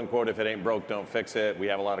quote unquote, if it ain't broke, don't fix it. We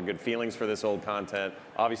have a lot of good feelings for this old content.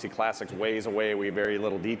 Obviously, classic's ways away. We have very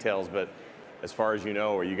little details, but as far as you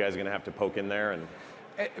know, are you guys going to have to poke in there and?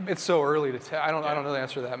 It's so early to tell. I don't know the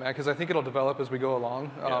answer to that, man, because I think it'll develop as we go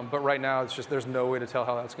along. But right now, it's just there's no way to tell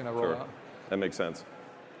how that's going to roll out. That makes sense.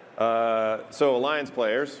 So Alliance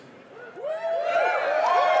players.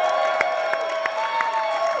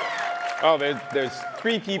 Oh, there's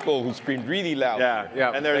 3 people who screamed really loud.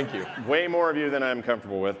 Yeah. And there's Thank you. way more of you than I'm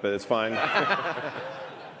comfortable with, but it's fine.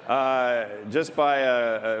 Just by,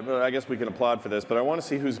 I guess we can applaud for this, but I want to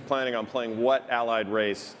see who's planning on playing what allied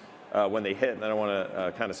race when they hit, and then I want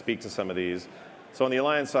to kind of speak to some of these. So on the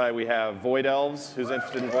Alliance side, we have Void Elves. Who's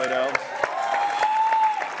interested in Void Elves?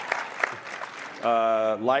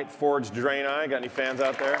 Light Forged Draenei. Got any fans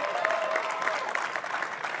out there?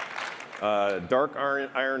 Dark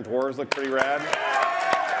Iron Dwarves look pretty rad.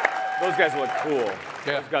 Those guys look cool.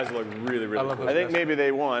 Yeah. Those guys look really, really cool. I think maybe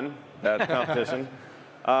they won that competition.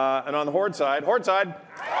 And on the Horde side,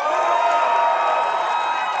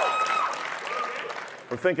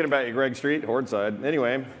 we're thinking about you, Greg Street, Horde side.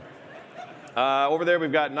 Anyway, over there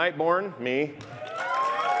we've got Nightborn, me.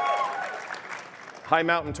 High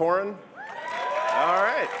Mountain Tauren. All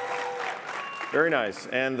right. Very nice.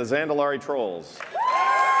 And the Zandalari Trolls.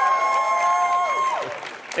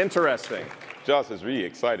 Interesting. Joss is really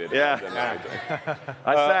excited. Yeah.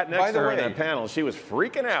 I sat next by to the her in way- that panel. She was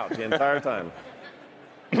freaking out the entire time.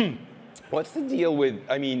 What's the deal with,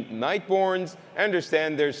 I mean, Nightborns? I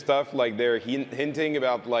understand there's stuff like they're hinting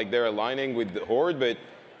about like they're aligning with the Horde, but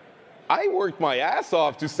I worked my ass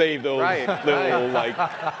off to save those little like,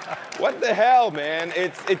 what the hell, man?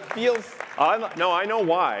 It feels. No, I know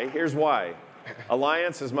why. Here's why.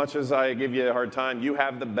 Alliance, as much as I give you a hard time, you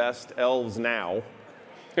have the best elves now.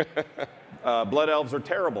 Blood elves are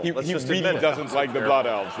terrible. He Let's just really admit it. doesn't like the Blood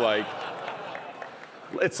Elves. Like,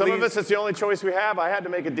 Some of us, it's the only choice we have. I had to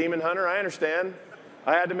make a demon hunter. I understand.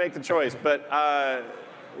 I had to make the choice. But I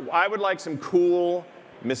would like some cool,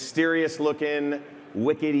 mysterious-looking,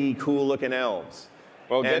 wickedy, cool-looking elves.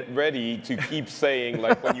 well, get ready to keep saying,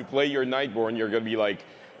 like, when you play your Nightborn, you're going to be like,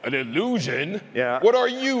 an illusion? Yeah. What are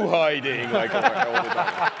you hiding? Like, all the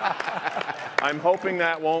time. I'm hoping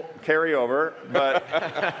that won't carry over, but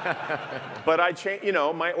I changed. You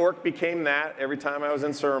know, my orc became that every time I was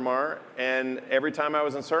in Suramar, and every time I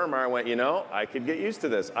was in Suramar, I went, you know, I could get used to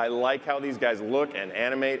this. I like how these guys look and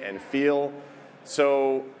animate and feel.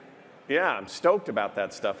 So, yeah, I'm stoked about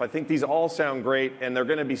that stuff. I think these all sound great, and they're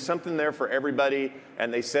going to be something there for everybody.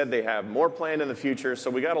 And they said they have more planned in the future,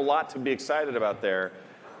 so we got a lot to be excited about there.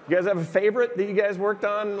 You guys have a favorite that you guys worked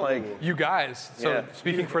on? Like You guys. So Yeah.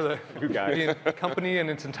 speaking for the company in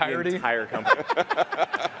its entirety. The entire company.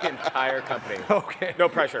 The entire company. Okay. No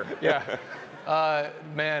pressure. Yeah.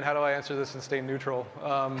 Man, how do I answer this and stay neutral?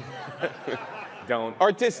 Don't.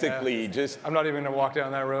 Artistically, just, I'm not even gonna walk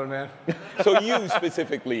down that road, man. so you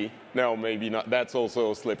specifically, no, maybe not. That's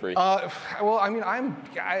also slippery. Well, I mean,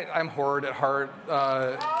 I'm Horde at heart.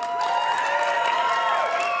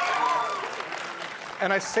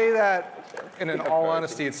 And I say that, and in all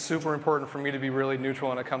honesty, it's super important for me to be really neutral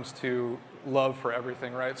when it comes to love for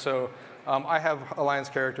everything, right? So I have Alliance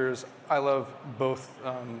characters. I love both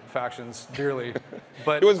factions dearly.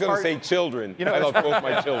 But He was going to say children. You know, I love both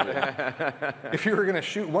my children. if you were going to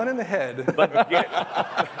shoot one in the head,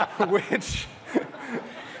 which...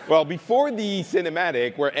 Well, before the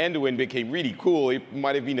cinematic, where Anduin became really cool, it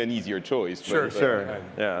might have been an easier choice. But,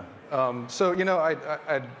 yeah. So, you know,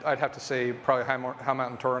 I'd have to say probably High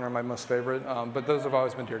Mountain Tauren are my most favorite, but those have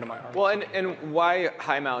always been dear to my heart. Well, and why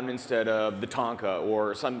High Mountain instead of the Tonka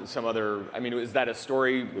or some other? I mean, is that a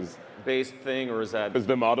story-based thing, or is that? Does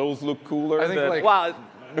the models look cooler? I think Well,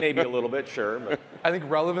 maybe a little bit, sure. But. I think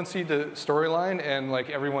relevancy to storyline, and like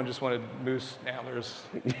everyone just wanted moose antlers.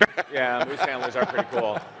 Yeah, moose antlers are pretty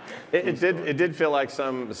cool. It did feel like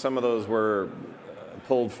some of those were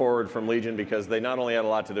pulled forward from Legion because they not only had a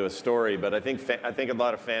lot to do with story, but I think a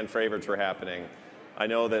lot of fan favorites were happening. I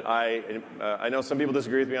know that I know some people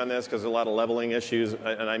disagree with me on this because there's a lot of leveling issues,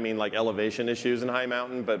 and I mean like elevation issues in High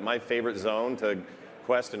Mountain. But my favorite zone to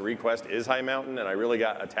quest and request is High Mountain, and I really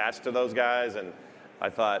got attached to those guys. And I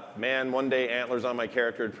thought, man, one day antlers on my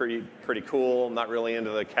character would pretty cool. I'm not really into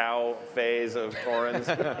the cow phase of Taurens,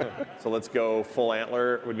 so let's go full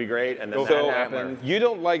antler would be great. And then that happened. You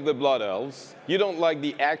don't like the Blood Elves. You don't like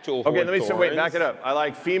the actual Horde Wait, back Taurens. it up. I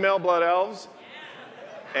like female Blood Elves,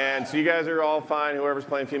 and so you guys are all fine, whoever's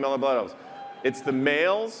playing female Blood Elves. It's the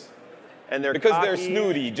males, and they're Because cocky, they're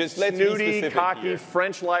snooty. Just let's be snooty, specific cocky, here.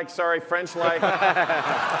 French-like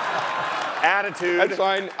attitude. That's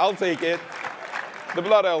fine. I'll take it. The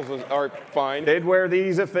Blood Elves are fine. They'd wear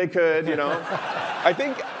these if they could, you know. I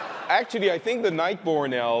think the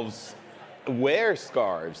Nightborn Elves wear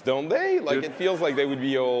scarves, don't they? Like, it feels like they would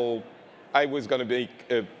be all I was going to make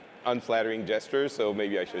an unflattering gesture, so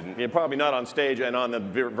maybe I shouldn't. Yeah, probably not on stage and on the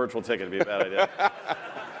virtual ticket would be a bad idea.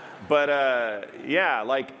 But yeah,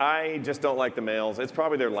 like I just don't like the males. It's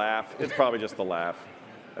probably their laugh. It's probably just the laugh.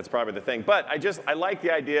 That's probably the thing. But I like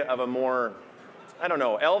the idea of a more, I don't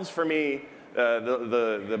know, elves for me,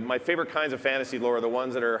 my favorite kinds of fantasy lore are the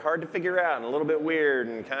ones that are hard to figure out and a little bit weird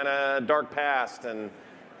and kind of dark past and,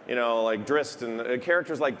 you know, like Drist and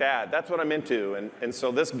characters like that. That's what I'm into. And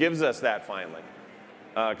so this gives us that finally.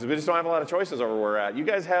 Because we just don't have a lot of choices over where we're at. You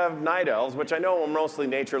guys have night elves, which I know are mostly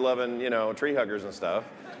nature-loving, you know, tree huggers and stuff.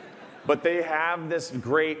 But they have this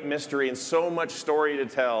great mystery and so much story to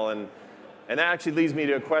tell. And that actually leads me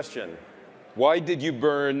to a question. Why did you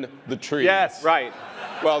burn the tree? Yes. Right.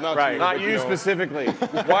 Well, not Right. you, Not but, you specifically.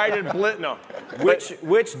 Why did No.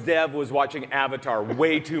 Which dev was watching Avatar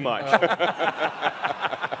way too much?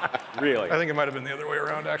 Really? I think it might have been the other way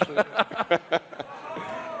around, actually.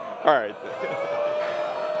 All right.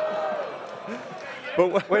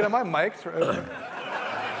 But Wait, am I mic'd?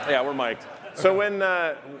 yeah, we're mic'd. So when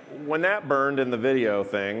that burned in the video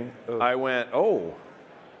thing, I went, oh.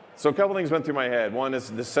 So a couple things went through my head. One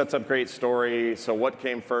is this sets up great story. So what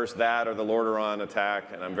came first, that or the Lordaeron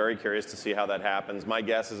attack? And I'm very curious to see how that happens. My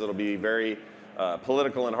guess is it'll be very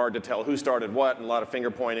political and hard to tell who started what and a lot of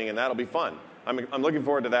finger pointing, and that'll be fun. I'm looking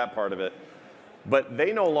forward to that part of it. But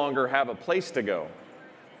they no longer have a place to go.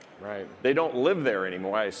 Right. They don't live there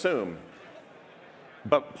anymore, I assume.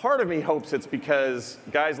 But part of me hopes it's because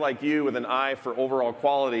guys like you with an eye for overall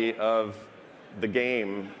quality of the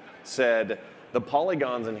game said, the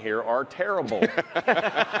polygons in here are terrible.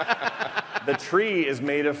 The tree is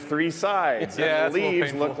made of 3 sides, Yeah, and the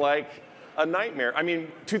leaves look like a nightmare. I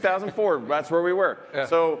mean, 2004, that's where we were. Yeah.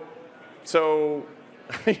 So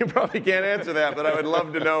you probably can't answer that, but I would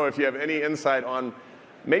love to know if you have any insight on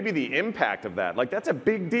maybe the impact of that. Like, that's a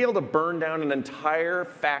big deal to burn down an entire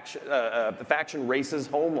faction race's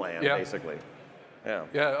homeland, basically. Yeah.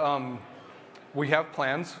 Yeah, we have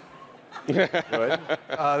plans. Good.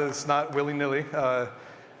 It's not willy-nilly.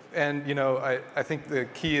 And, you know, I think the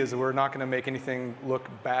key is we're not going to make anything look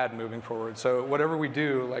bad moving forward. So whatever we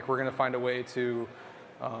do, like, we're going to find a way to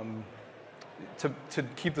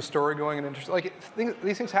keep the story going and interesting. Like,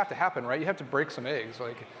 these things have to happen, right? You have to break some eggs.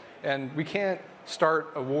 Like, and we can't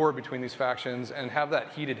start a war between these factions and have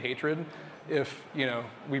that heated hatred if, you know,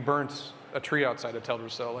 we burnt a tree outside of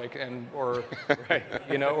Teldrassil, like, or Right.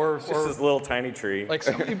 you know, or Just this little tiny tree. like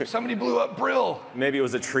somebody blew up Brill. Maybe it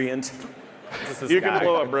was a treant. You can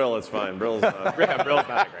blow up Brill, it's fine. Brill's not. Yeah, Brill's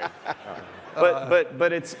not great.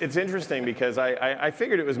 But it's interesting because I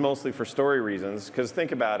figured it was mostly for story reasons. Because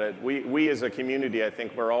think about it, we as a community, I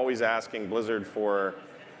think we're always asking Blizzard for,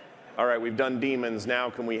 all right, we've done demons, now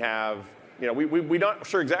can we have, you know, we're not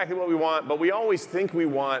sure exactly what we want, but we always think we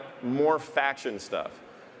want more faction stuff.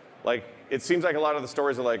 Like, it seems like a lot of the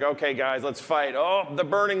stories are like, okay, guys, let's fight. Oh, the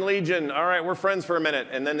Burning Legion. All right, we're friends for a minute.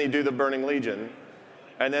 And then they do the Burning Legion.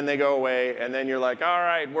 And then they go away. And then you're like, all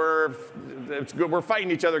right, it's good. We're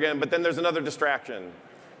fighting each other again. But then there's another distraction.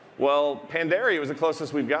 Well, Pandaria was the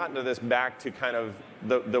closest we've gotten to this back to kind of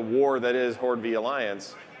the war that is Horde v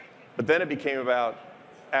Alliance. But then it became about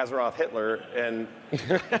Azeroth Hitler. And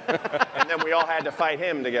then we all had to fight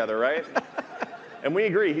him together, right? And we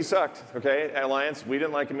agree, he sucked, okay? Alliance, we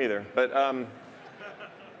didn't like him either. But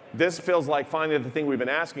this feels like finally the thing we've been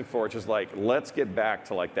asking for, which is like, let's get back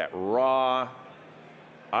to like that raw,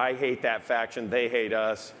 I hate that faction, they hate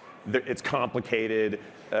us, it's complicated.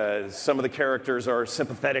 Some of the characters are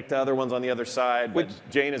sympathetic to other ones on the other side, but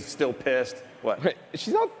Jane is still pissed. What?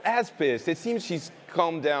 She's not as pissed. It seems she's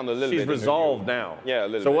calmed down a little bit. She's resolved now. Yeah, a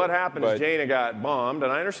little bit. So what happened is Jaina got bombed,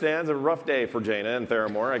 and I understand it's a rough day for Jaina and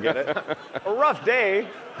Theramore. I get it. A rough day.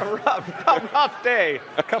 A rough day.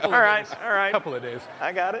 A couple of days. All right. A couple of days.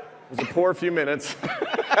 I got it. It was a poor few minutes.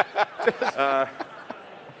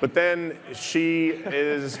 But then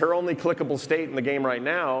her only clickable state in the game right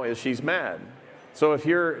now is she's mad. So if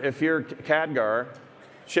you're Khadgar,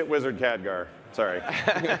 shit wizard Khadgar, sorry.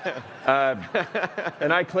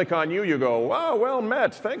 And I click on you, you go, wow, well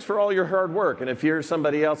met, thanks for all your hard work. And if you're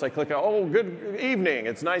somebody else, I click on, oh, good evening,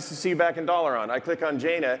 it's nice to see you back in Dalaran. I click on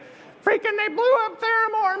Jaina, freaking they blew up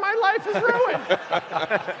Theramore, my life is ruined.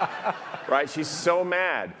 Right, she's so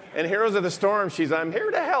mad. And Heroes of the Storm, I'm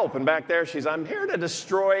here to help. And back there, I'm here to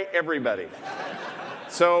destroy everybody.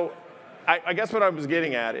 So I guess what I was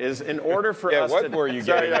getting at is in order for us what were you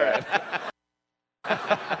getting at?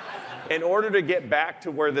 In order to get back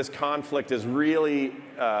to where this conflict is really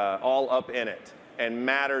all up in it and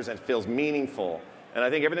matters and feels meaningful, And I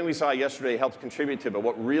think everything we saw yesterday helps contribute to it. But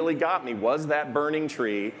what really got me was that burning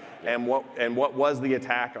tree and what was the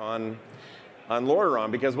attack on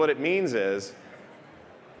Lordaeron. Because what it means is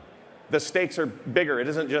the stakes are bigger. It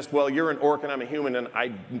isn't just, well, you're an orc and I'm a human and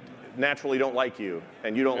I naturally don't like you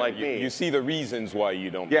and you don't like me. You see the reasons why you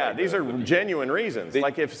don't Yeah, like these are genuine reasons.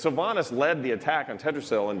 Like if Sylvanas led the attack on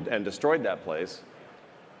Tedrassil and destroyed that place.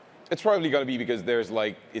 It's probably going to be because there's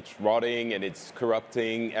like, it's rotting and it's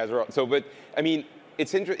corrupting. So, but I mean,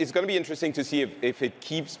 it's going to be interesting to see if it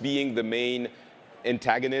keeps being the main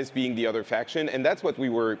antagonist, being the other faction. And that's what we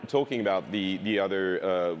were talking about the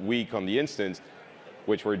other week on the instance,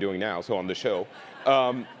 which we're doing now, so on the show.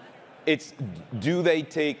 It's, do they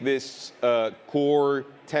take this core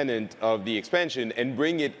tenet of the expansion and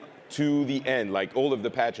bring it to the end, like all of the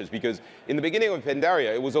patches? Because in the beginning of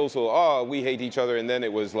Pandaria, it was also, oh, we hate each other, and then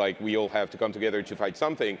it was like, we all have to come together to fight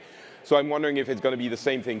something. So I'm wondering if it's going to be the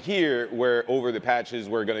same thing here, where over the patches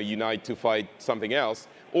we're going to unite to fight something else,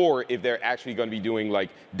 or if they're actually going to be doing like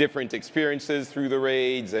different experiences through the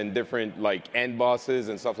raids and different like end bosses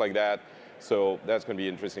and stuff like that. So that's going to be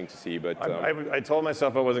interesting to see. But I told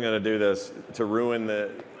myself I wasn't going to do this to ruin the...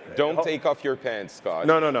 Don't take off your pants, Scott.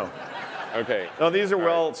 No. Okay. No, these are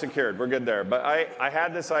well secured. We're good there. But I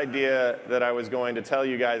had this idea that I was going to tell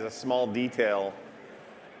you guys a small detail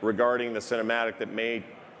regarding the cinematic that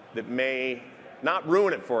may not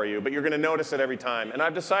ruin it for you, but you're going to notice it every time. And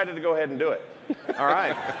I've decided to go ahead and do it. All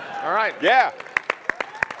right. All right. Yeah.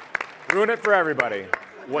 Ruin it for everybody.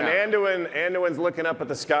 When Anduin's looking up at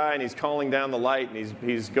the sky and he's calling down the light and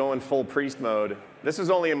he's going full priest mode. This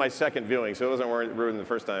is only in my second viewing, so it wasn't ruined the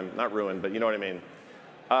first time. Not ruined, but you know what I mean.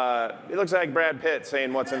 It looks like Brad Pitt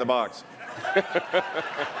saying what's in the box.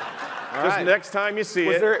 Just next time you see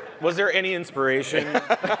Was there any inspiration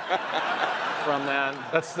from that?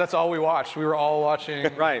 That's all we watched. We were all watching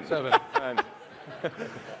 7.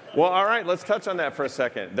 Well, all right, let's touch on that for a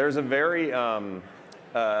second. There's a very, the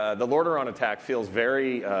Lordaeron attack feels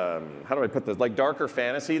very, how do I put this, like darker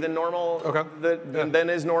fantasy than normal, than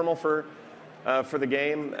is normal for the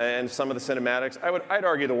game and some of the cinematics. I'd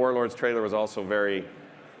argue the Warlords trailer was also very,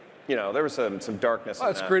 there was some darkness in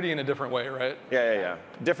that. It's gritty in a different way, right? Yeah.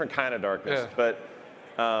 Different kind of darkness. Yeah.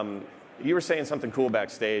 But you were saying something cool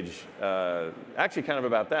backstage, actually kind of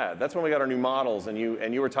about that. That's when we got our new models, and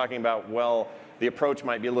you were talking about, well, the approach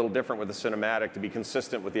might be a little different with the cinematic to be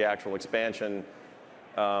consistent with the actual expansion.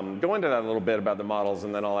 Go into that a little bit about the models,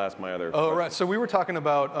 and then I'll ask my other questions. Right. So we were talking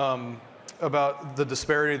about the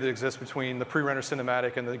disparity that exists between the pre-rendered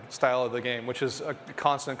cinematic and the style of the game, which is a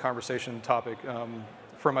constant conversation topic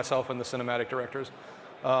for myself and the cinematic directors.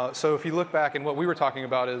 So if you look back, and what we were talking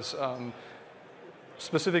about is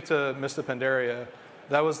specific to Mist of Pandaria,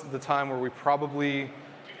 that was the time where we probably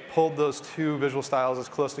pulled those two visual styles as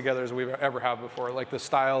close together as we've ever have before, like the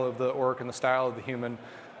style of the orc and the style of the human,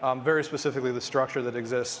 very specifically the structure that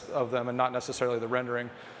exists of them and not necessarily the rendering.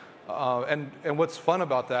 And what's fun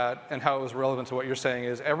about that and how it was relevant to what you're saying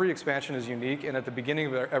is every expansion is unique, and at the beginning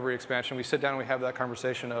of every expansion we sit down and we have that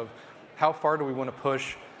conversation of how far do we want to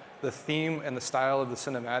push the theme and the style of the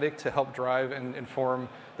cinematic to help drive and inform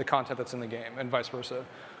the content that's in the game, and vice versa.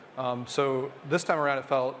 So this time around it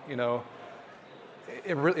felt,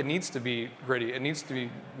 it needs to be gritty. It needs to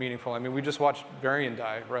be meaningful. I mean, we just watched Varian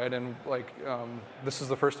die, right? And this is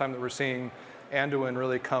the first time that we're seeing Anduin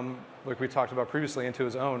really come, like we talked about previously, into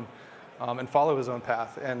his own and follow his own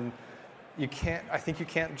path. And I think you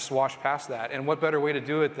can't just wash past that. And what better way to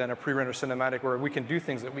do it than a pre-rendered cinematic where we can do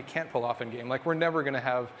things that we can't pull off in game? Like, we're never going to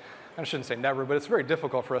have, I shouldn't say never, but it's very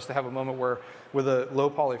difficult for us to have a moment where with a low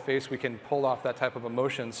poly face we can pull off that type of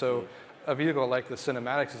emotion. So a vehicle like the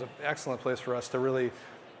cinematics is an excellent place for us to really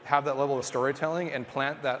have that level of storytelling and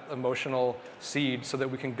plant that emotional seed so that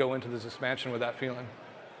we can go into this expansion with that feeling.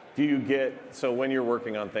 So when you're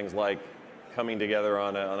working on things like coming together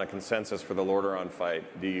on a consensus for the Lordaeron fight,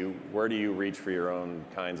 where do you reach for your own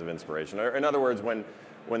kinds of inspiration? Or in other words, when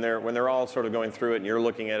they're all sort of going through it and you're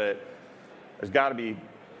looking at it, there's got to be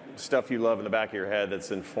stuff you love in the back of your head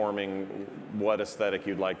that's informing what aesthetic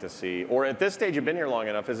you'd like to see. Or at this stage, you've been here long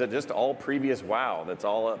enough, is it just all previous WoW that's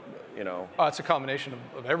all it's a combination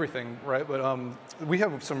of everything, right? But we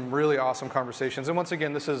have some really awesome conversations. And once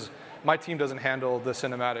again, my team doesn't handle the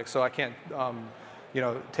cinematics, so I can't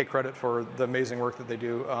take credit for the amazing work that they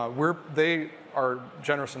do. They are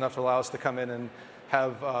generous enough to allow us to come in and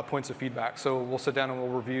have points of feedback. So we'll sit down and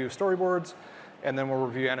we'll review storyboards, and then we'll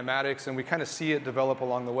review animatics, and we kind of see it develop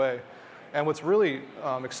along the way. And what's really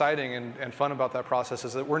exciting and fun about that process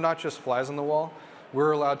is that we're not just flies on the wall.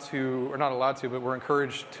 We're allowed to, or not allowed to, but we're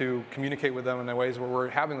encouraged to communicate with them in ways where we're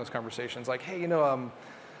having those conversations. Like, hey,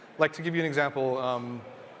 like to give you an example,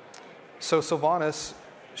 so Sylvanas,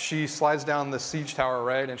 she slides down the siege tower,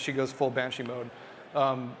 right, and she goes full Banshee mode.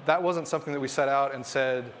 That wasn't something that we set out and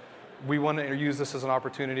said, we want to use this as an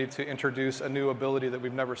opportunity to introduce a new ability that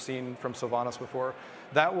we've never seen from Sylvanas before.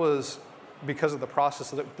 That was because of the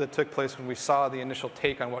process that took place when we saw the initial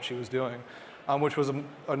take on what she was doing, which was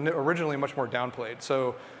originally much more downplayed.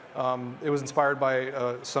 So it was inspired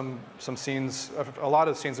by some scenes, a lot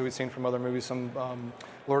of scenes that we've seen from other movies, some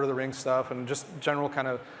Lord of the Rings stuff, and just general kind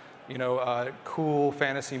of, cool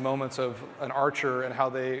fantasy moments of an archer and how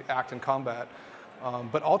they act in combat.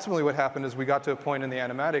 But ultimately what happened is we got to a point in the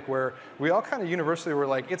animatic where we all kind of universally were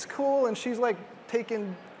like, it's cool, and she's like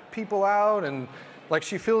taking people out, and like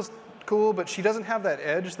she feels cool, but she doesn't have that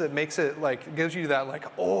edge that makes it like, gives you that like,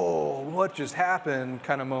 oh, what just happened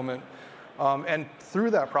kind of moment. And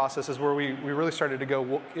through that process is where we really started to go,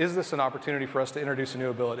 well, is this an opportunity for us to introduce a new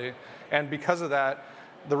ability? And because of that,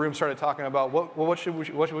 the room started talking about what would she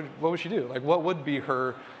do? Like, what would be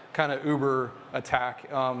her kind of uber attack?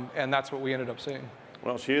 And that's what we ended up seeing.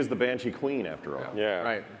 Well, she is the Banshee Queen after all. Yeah.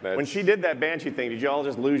 Right. When she did that Banshee thing, did you all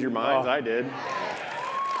just lose your minds? I did.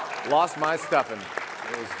 Lost my stuffing.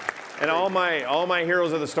 And all my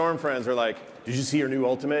heroes of the Storm friends are like, did you see her new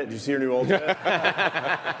ultimate? Did you see her new ultimate?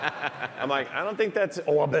 I'm like, I don't think that's,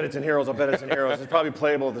 I'll bet it's in Heroes. I'll bet it's in Heroes. It's probably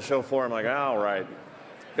playable at the show floor. I'm like, all right.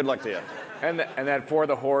 Good luck to you. And that For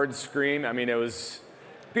the Horde scream, I mean, it was,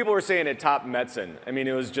 people were saying it topped Metzen. I mean,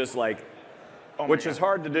 it was just like, oh my Which God. is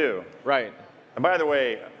hard to do. Right. And by the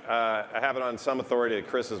way, I have it on some authority that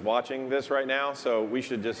Chris is watching this right now, so we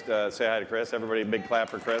should just say hi to Chris. Everybody, big clap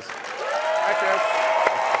for Chris. Hi, Chris.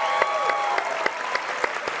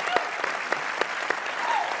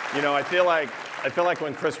 I feel like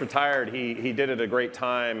when Chris retired, he did it a great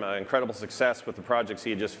time, incredible success with the projects he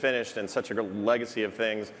had just finished, and such a legacy of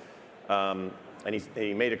things. And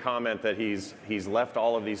he made a comment that he's left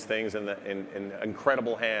all of these things in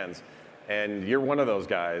incredible hands. And you're one of those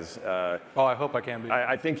guys. I hope I can be.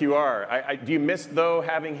 I think you are. Do you miss, though,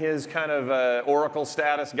 having his kind of Oracle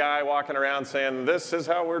status guy walking around saying, this is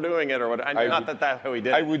how we're doing it, or what? Not that that's how he did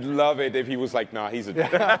it. I would love it if he was like, nah, he's a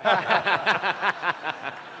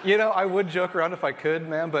I would joke around if I could,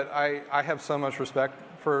 man, but I have so much respect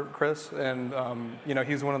for Chris, and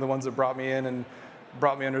he's one of the ones that brought me in and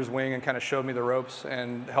brought me under his wing and kind of showed me the ropes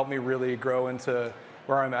and helped me really grow into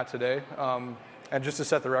where I'm at today. And just to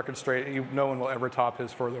set the record straight, no one will ever top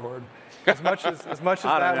his For the Horde. As much as that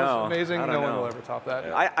was amazing, no one will ever top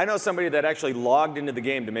that. I know somebody that actually logged into the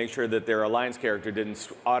game to make sure that their Alliance character didn't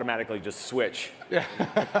automatically just switch. Yeah.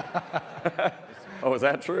 Oh, is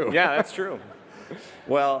that true? Yeah, that's true.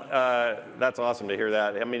 Well, that's awesome to hear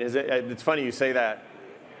that. I mean, it's funny you say that.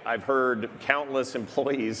 I've heard countless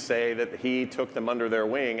employees say that he took them under their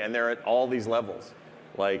wing, and they're at all these levels.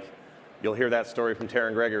 Like, you'll hear that story from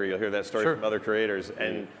Taron Gregory. You'll hear that story from other creators,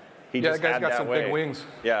 and he just that guy's had got that some way. big wings.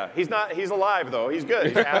 Yeah, he's alive though. He's good.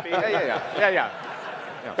 He's happy. Yeah.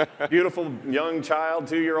 Beautiful young child,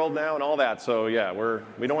 2-year-old now, and all that. So yeah,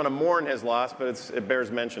 we don't want to mourn his loss, but it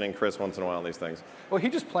bears mentioning Chris once in a while. These things. Well, he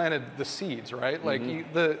just planted the seeds, right?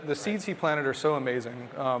 Like the seeds he planted are so amazing,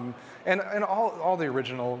 and all the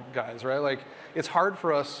original guys, right? Like it's hard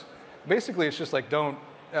for us. Basically, it's just like don't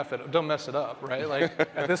don't mess it up, right? Like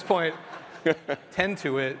at this point, tend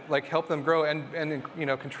to it, like help them grow and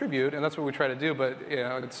contribute, and that's what we try to do. But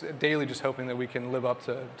it's daily just hoping that we can live up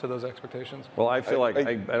to those expectations. Well, I feel I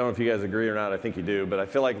don't know if you guys agree or not. I think you do, but I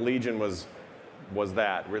feel like Legion was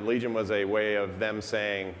that. Legion was a way of them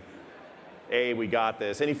saying, "Hey, we got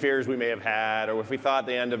this." Any fears we may have had, or if we thought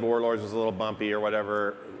the end of Warlords was a little bumpy or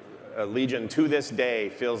whatever, Legion to this day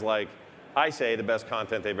feels like, I say, the best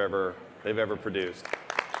content they've ever produced.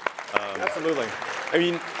 Absolutely. I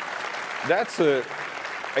mean,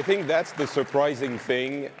 I think that's the surprising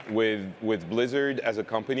thing with Blizzard as a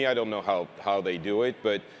company. I don't know how they do it,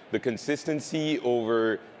 but the consistency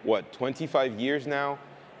over 25 years now,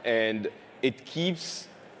 and it keeps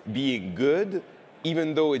being good,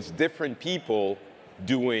 even though it's different people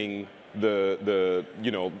doing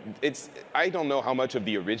it's, I don't know how much of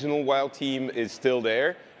the original WoW team is still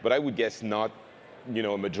there, but I would guess not,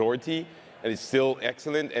 a majority. And it's still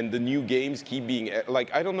excellent, and the new games keep being,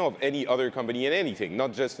 like, I don't know of any other company in anything,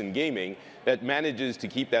 not just in gaming, that manages to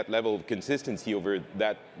keep that level of consistency over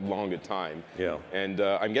that long a time. Yeah. And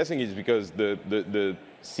I'm guessing it's because the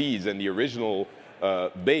seeds and the original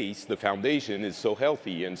base, the foundation, is so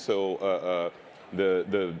healthy, and so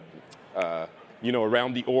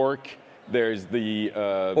around the orc, there's the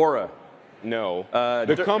Aura. No.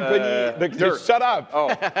 The company. Shut up. Oh.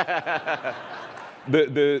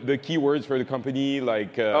 the keywords for the company,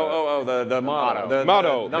 like the motto. The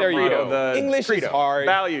motto. There you go. The English credo. is hard.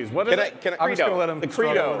 Values. What is it? I'm just going to let him. The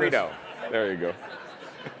credo. There you go.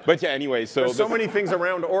 But yeah, anyway, so there's so many things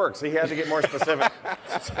around orcs. He had to get more specific.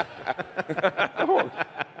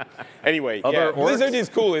 Anyway, Other orcs? Blizzard is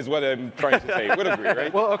cool, is what I'm trying to say. Would agree,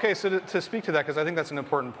 right? Well, okay. So to speak to that, because I think that's an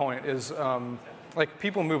important point, is like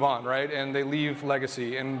people move on, right, and they leave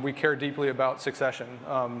legacy, and we care deeply about succession.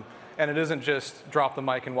 And it isn't just drop the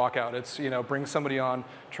mic and walk out. It's bring somebody on,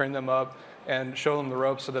 train them up, and show them the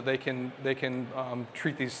ropes so that they can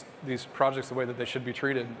treat these projects the way that they should be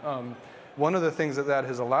treated. One of the things that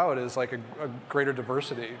has allowed is like a greater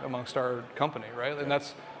diversity amongst our company, right? And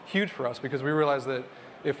that's huge for us because we realize that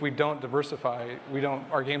if we don't diversify,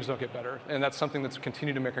 our games don't get better. And that's something that's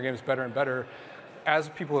continued to make our games better and better. As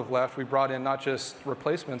people have left, we brought in not just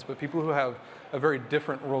replacements, but people who have a very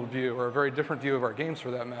different worldview or a very different view of our games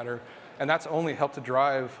for that matter. And that's only helped to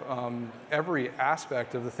drive every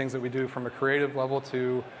aspect of the things that we do from a creative level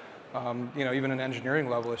to even an engineering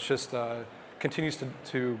level. It's just continues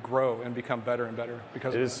to grow and become better and better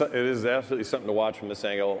because it is absolutely something to watch from this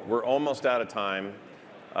angle. We're almost out of time.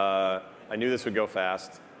 I knew this would go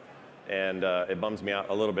fast, and it bums me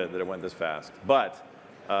out a little bit that it went this fast. But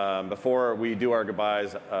before we do our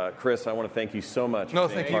goodbyes, Chris, I want to thank you so much. No,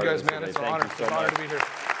 thank you guys, man. It's an honor. It's an honor to be here.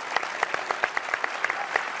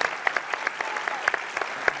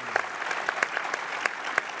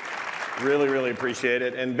 Really, really appreciate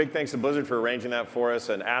it. And big thanks to Blizzard for arranging that for us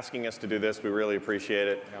and asking us to do this. We really appreciate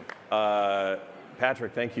it. Yep.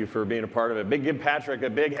 Patrick, thank you for being a part of it. Give Patrick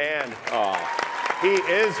a big hand. Oh. He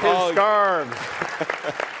is his scarves.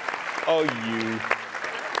 Oh, you.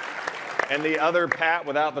 And the other Pat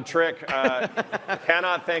without the trick.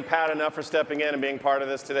 Cannot thank Pat enough for stepping in and being part of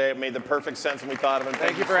this today. It made the perfect sense when we thought of him.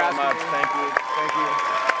 Thank you for asking much. Thank you. Thank you.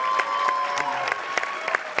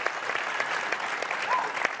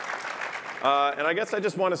 And I guess I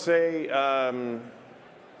just want to say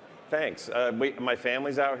thanks. My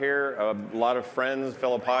family's out here, a lot of friends,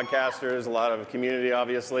 fellow podcasters, a lot of community,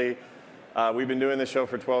 obviously. We've been doing this show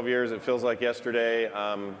for 12 years. It feels like yesterday.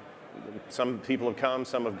 Some people have come,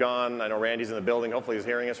 some have gone. I know Randy's in the building. Hopefully he's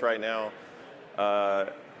hearing us right now.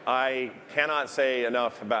 I cannot say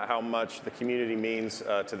enough about how much the community means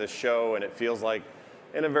to this show, and it feels like,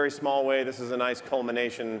 in a very small way, this is a nice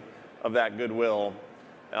culmination of that goodwill.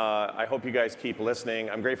 I hope you guys keep listening.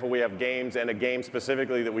 I'm grateful we have games, and a game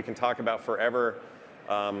specifically that we can talk about forever.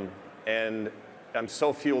 And I'm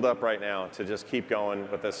so fueled up right now to just keep going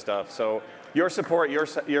with this stuff. So your support,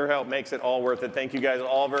 your help makes it all worth it. Thank you guys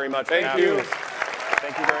all very much. Thank you.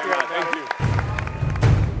 Thank you very much. Thank you.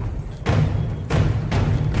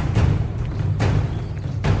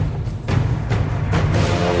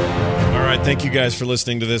 All right, thank you guys for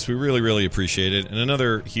listening to this. We really, really appreciate it. And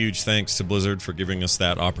another huge thanks to Blizzard for giving us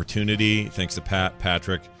that opportunity. Thanks to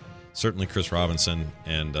Patrick, certainly Chris Robinson,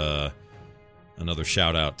 and another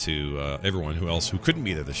shout out to everyone who couldn't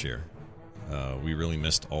be there this year. We really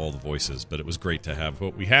missed all the voices, but it was great to have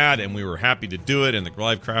what we had, and we were happy to do it, and the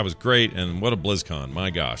live crowd was great, and what a BlizzCon. My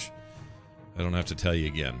gosh. I don't have to tell you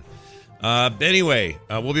again. Anyway,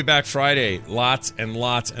 we'll be back Friday. Lots and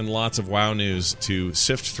lots and lots of WoW news to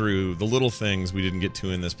sift through, the little things we didn't get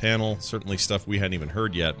to in this panel, certainly stuff we hadn't even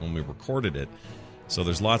heard yet when we recorded it. So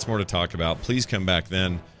there's lots more to talk about. Please come back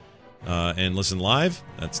then and listen live.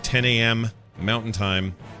 That's 10 a.m. Mountain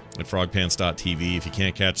Time at frogpants.tv. If you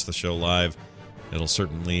can't catch the show live, it'll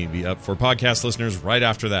certainly be up for podcast listeners right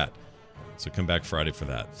after that. So come back Friday for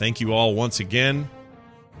that. Thank you all once again.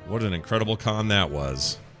 What an incredible con that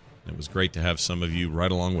was. It was great to have some of you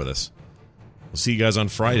right along with us. We'll see you guys on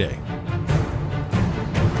Friday.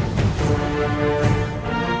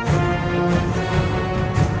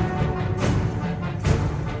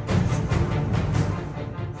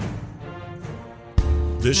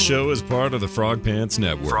 This show is part of the Frog Pants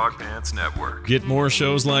Network. Frog Pants Network. Get more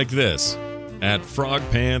shows like this at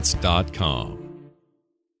frogpants.com.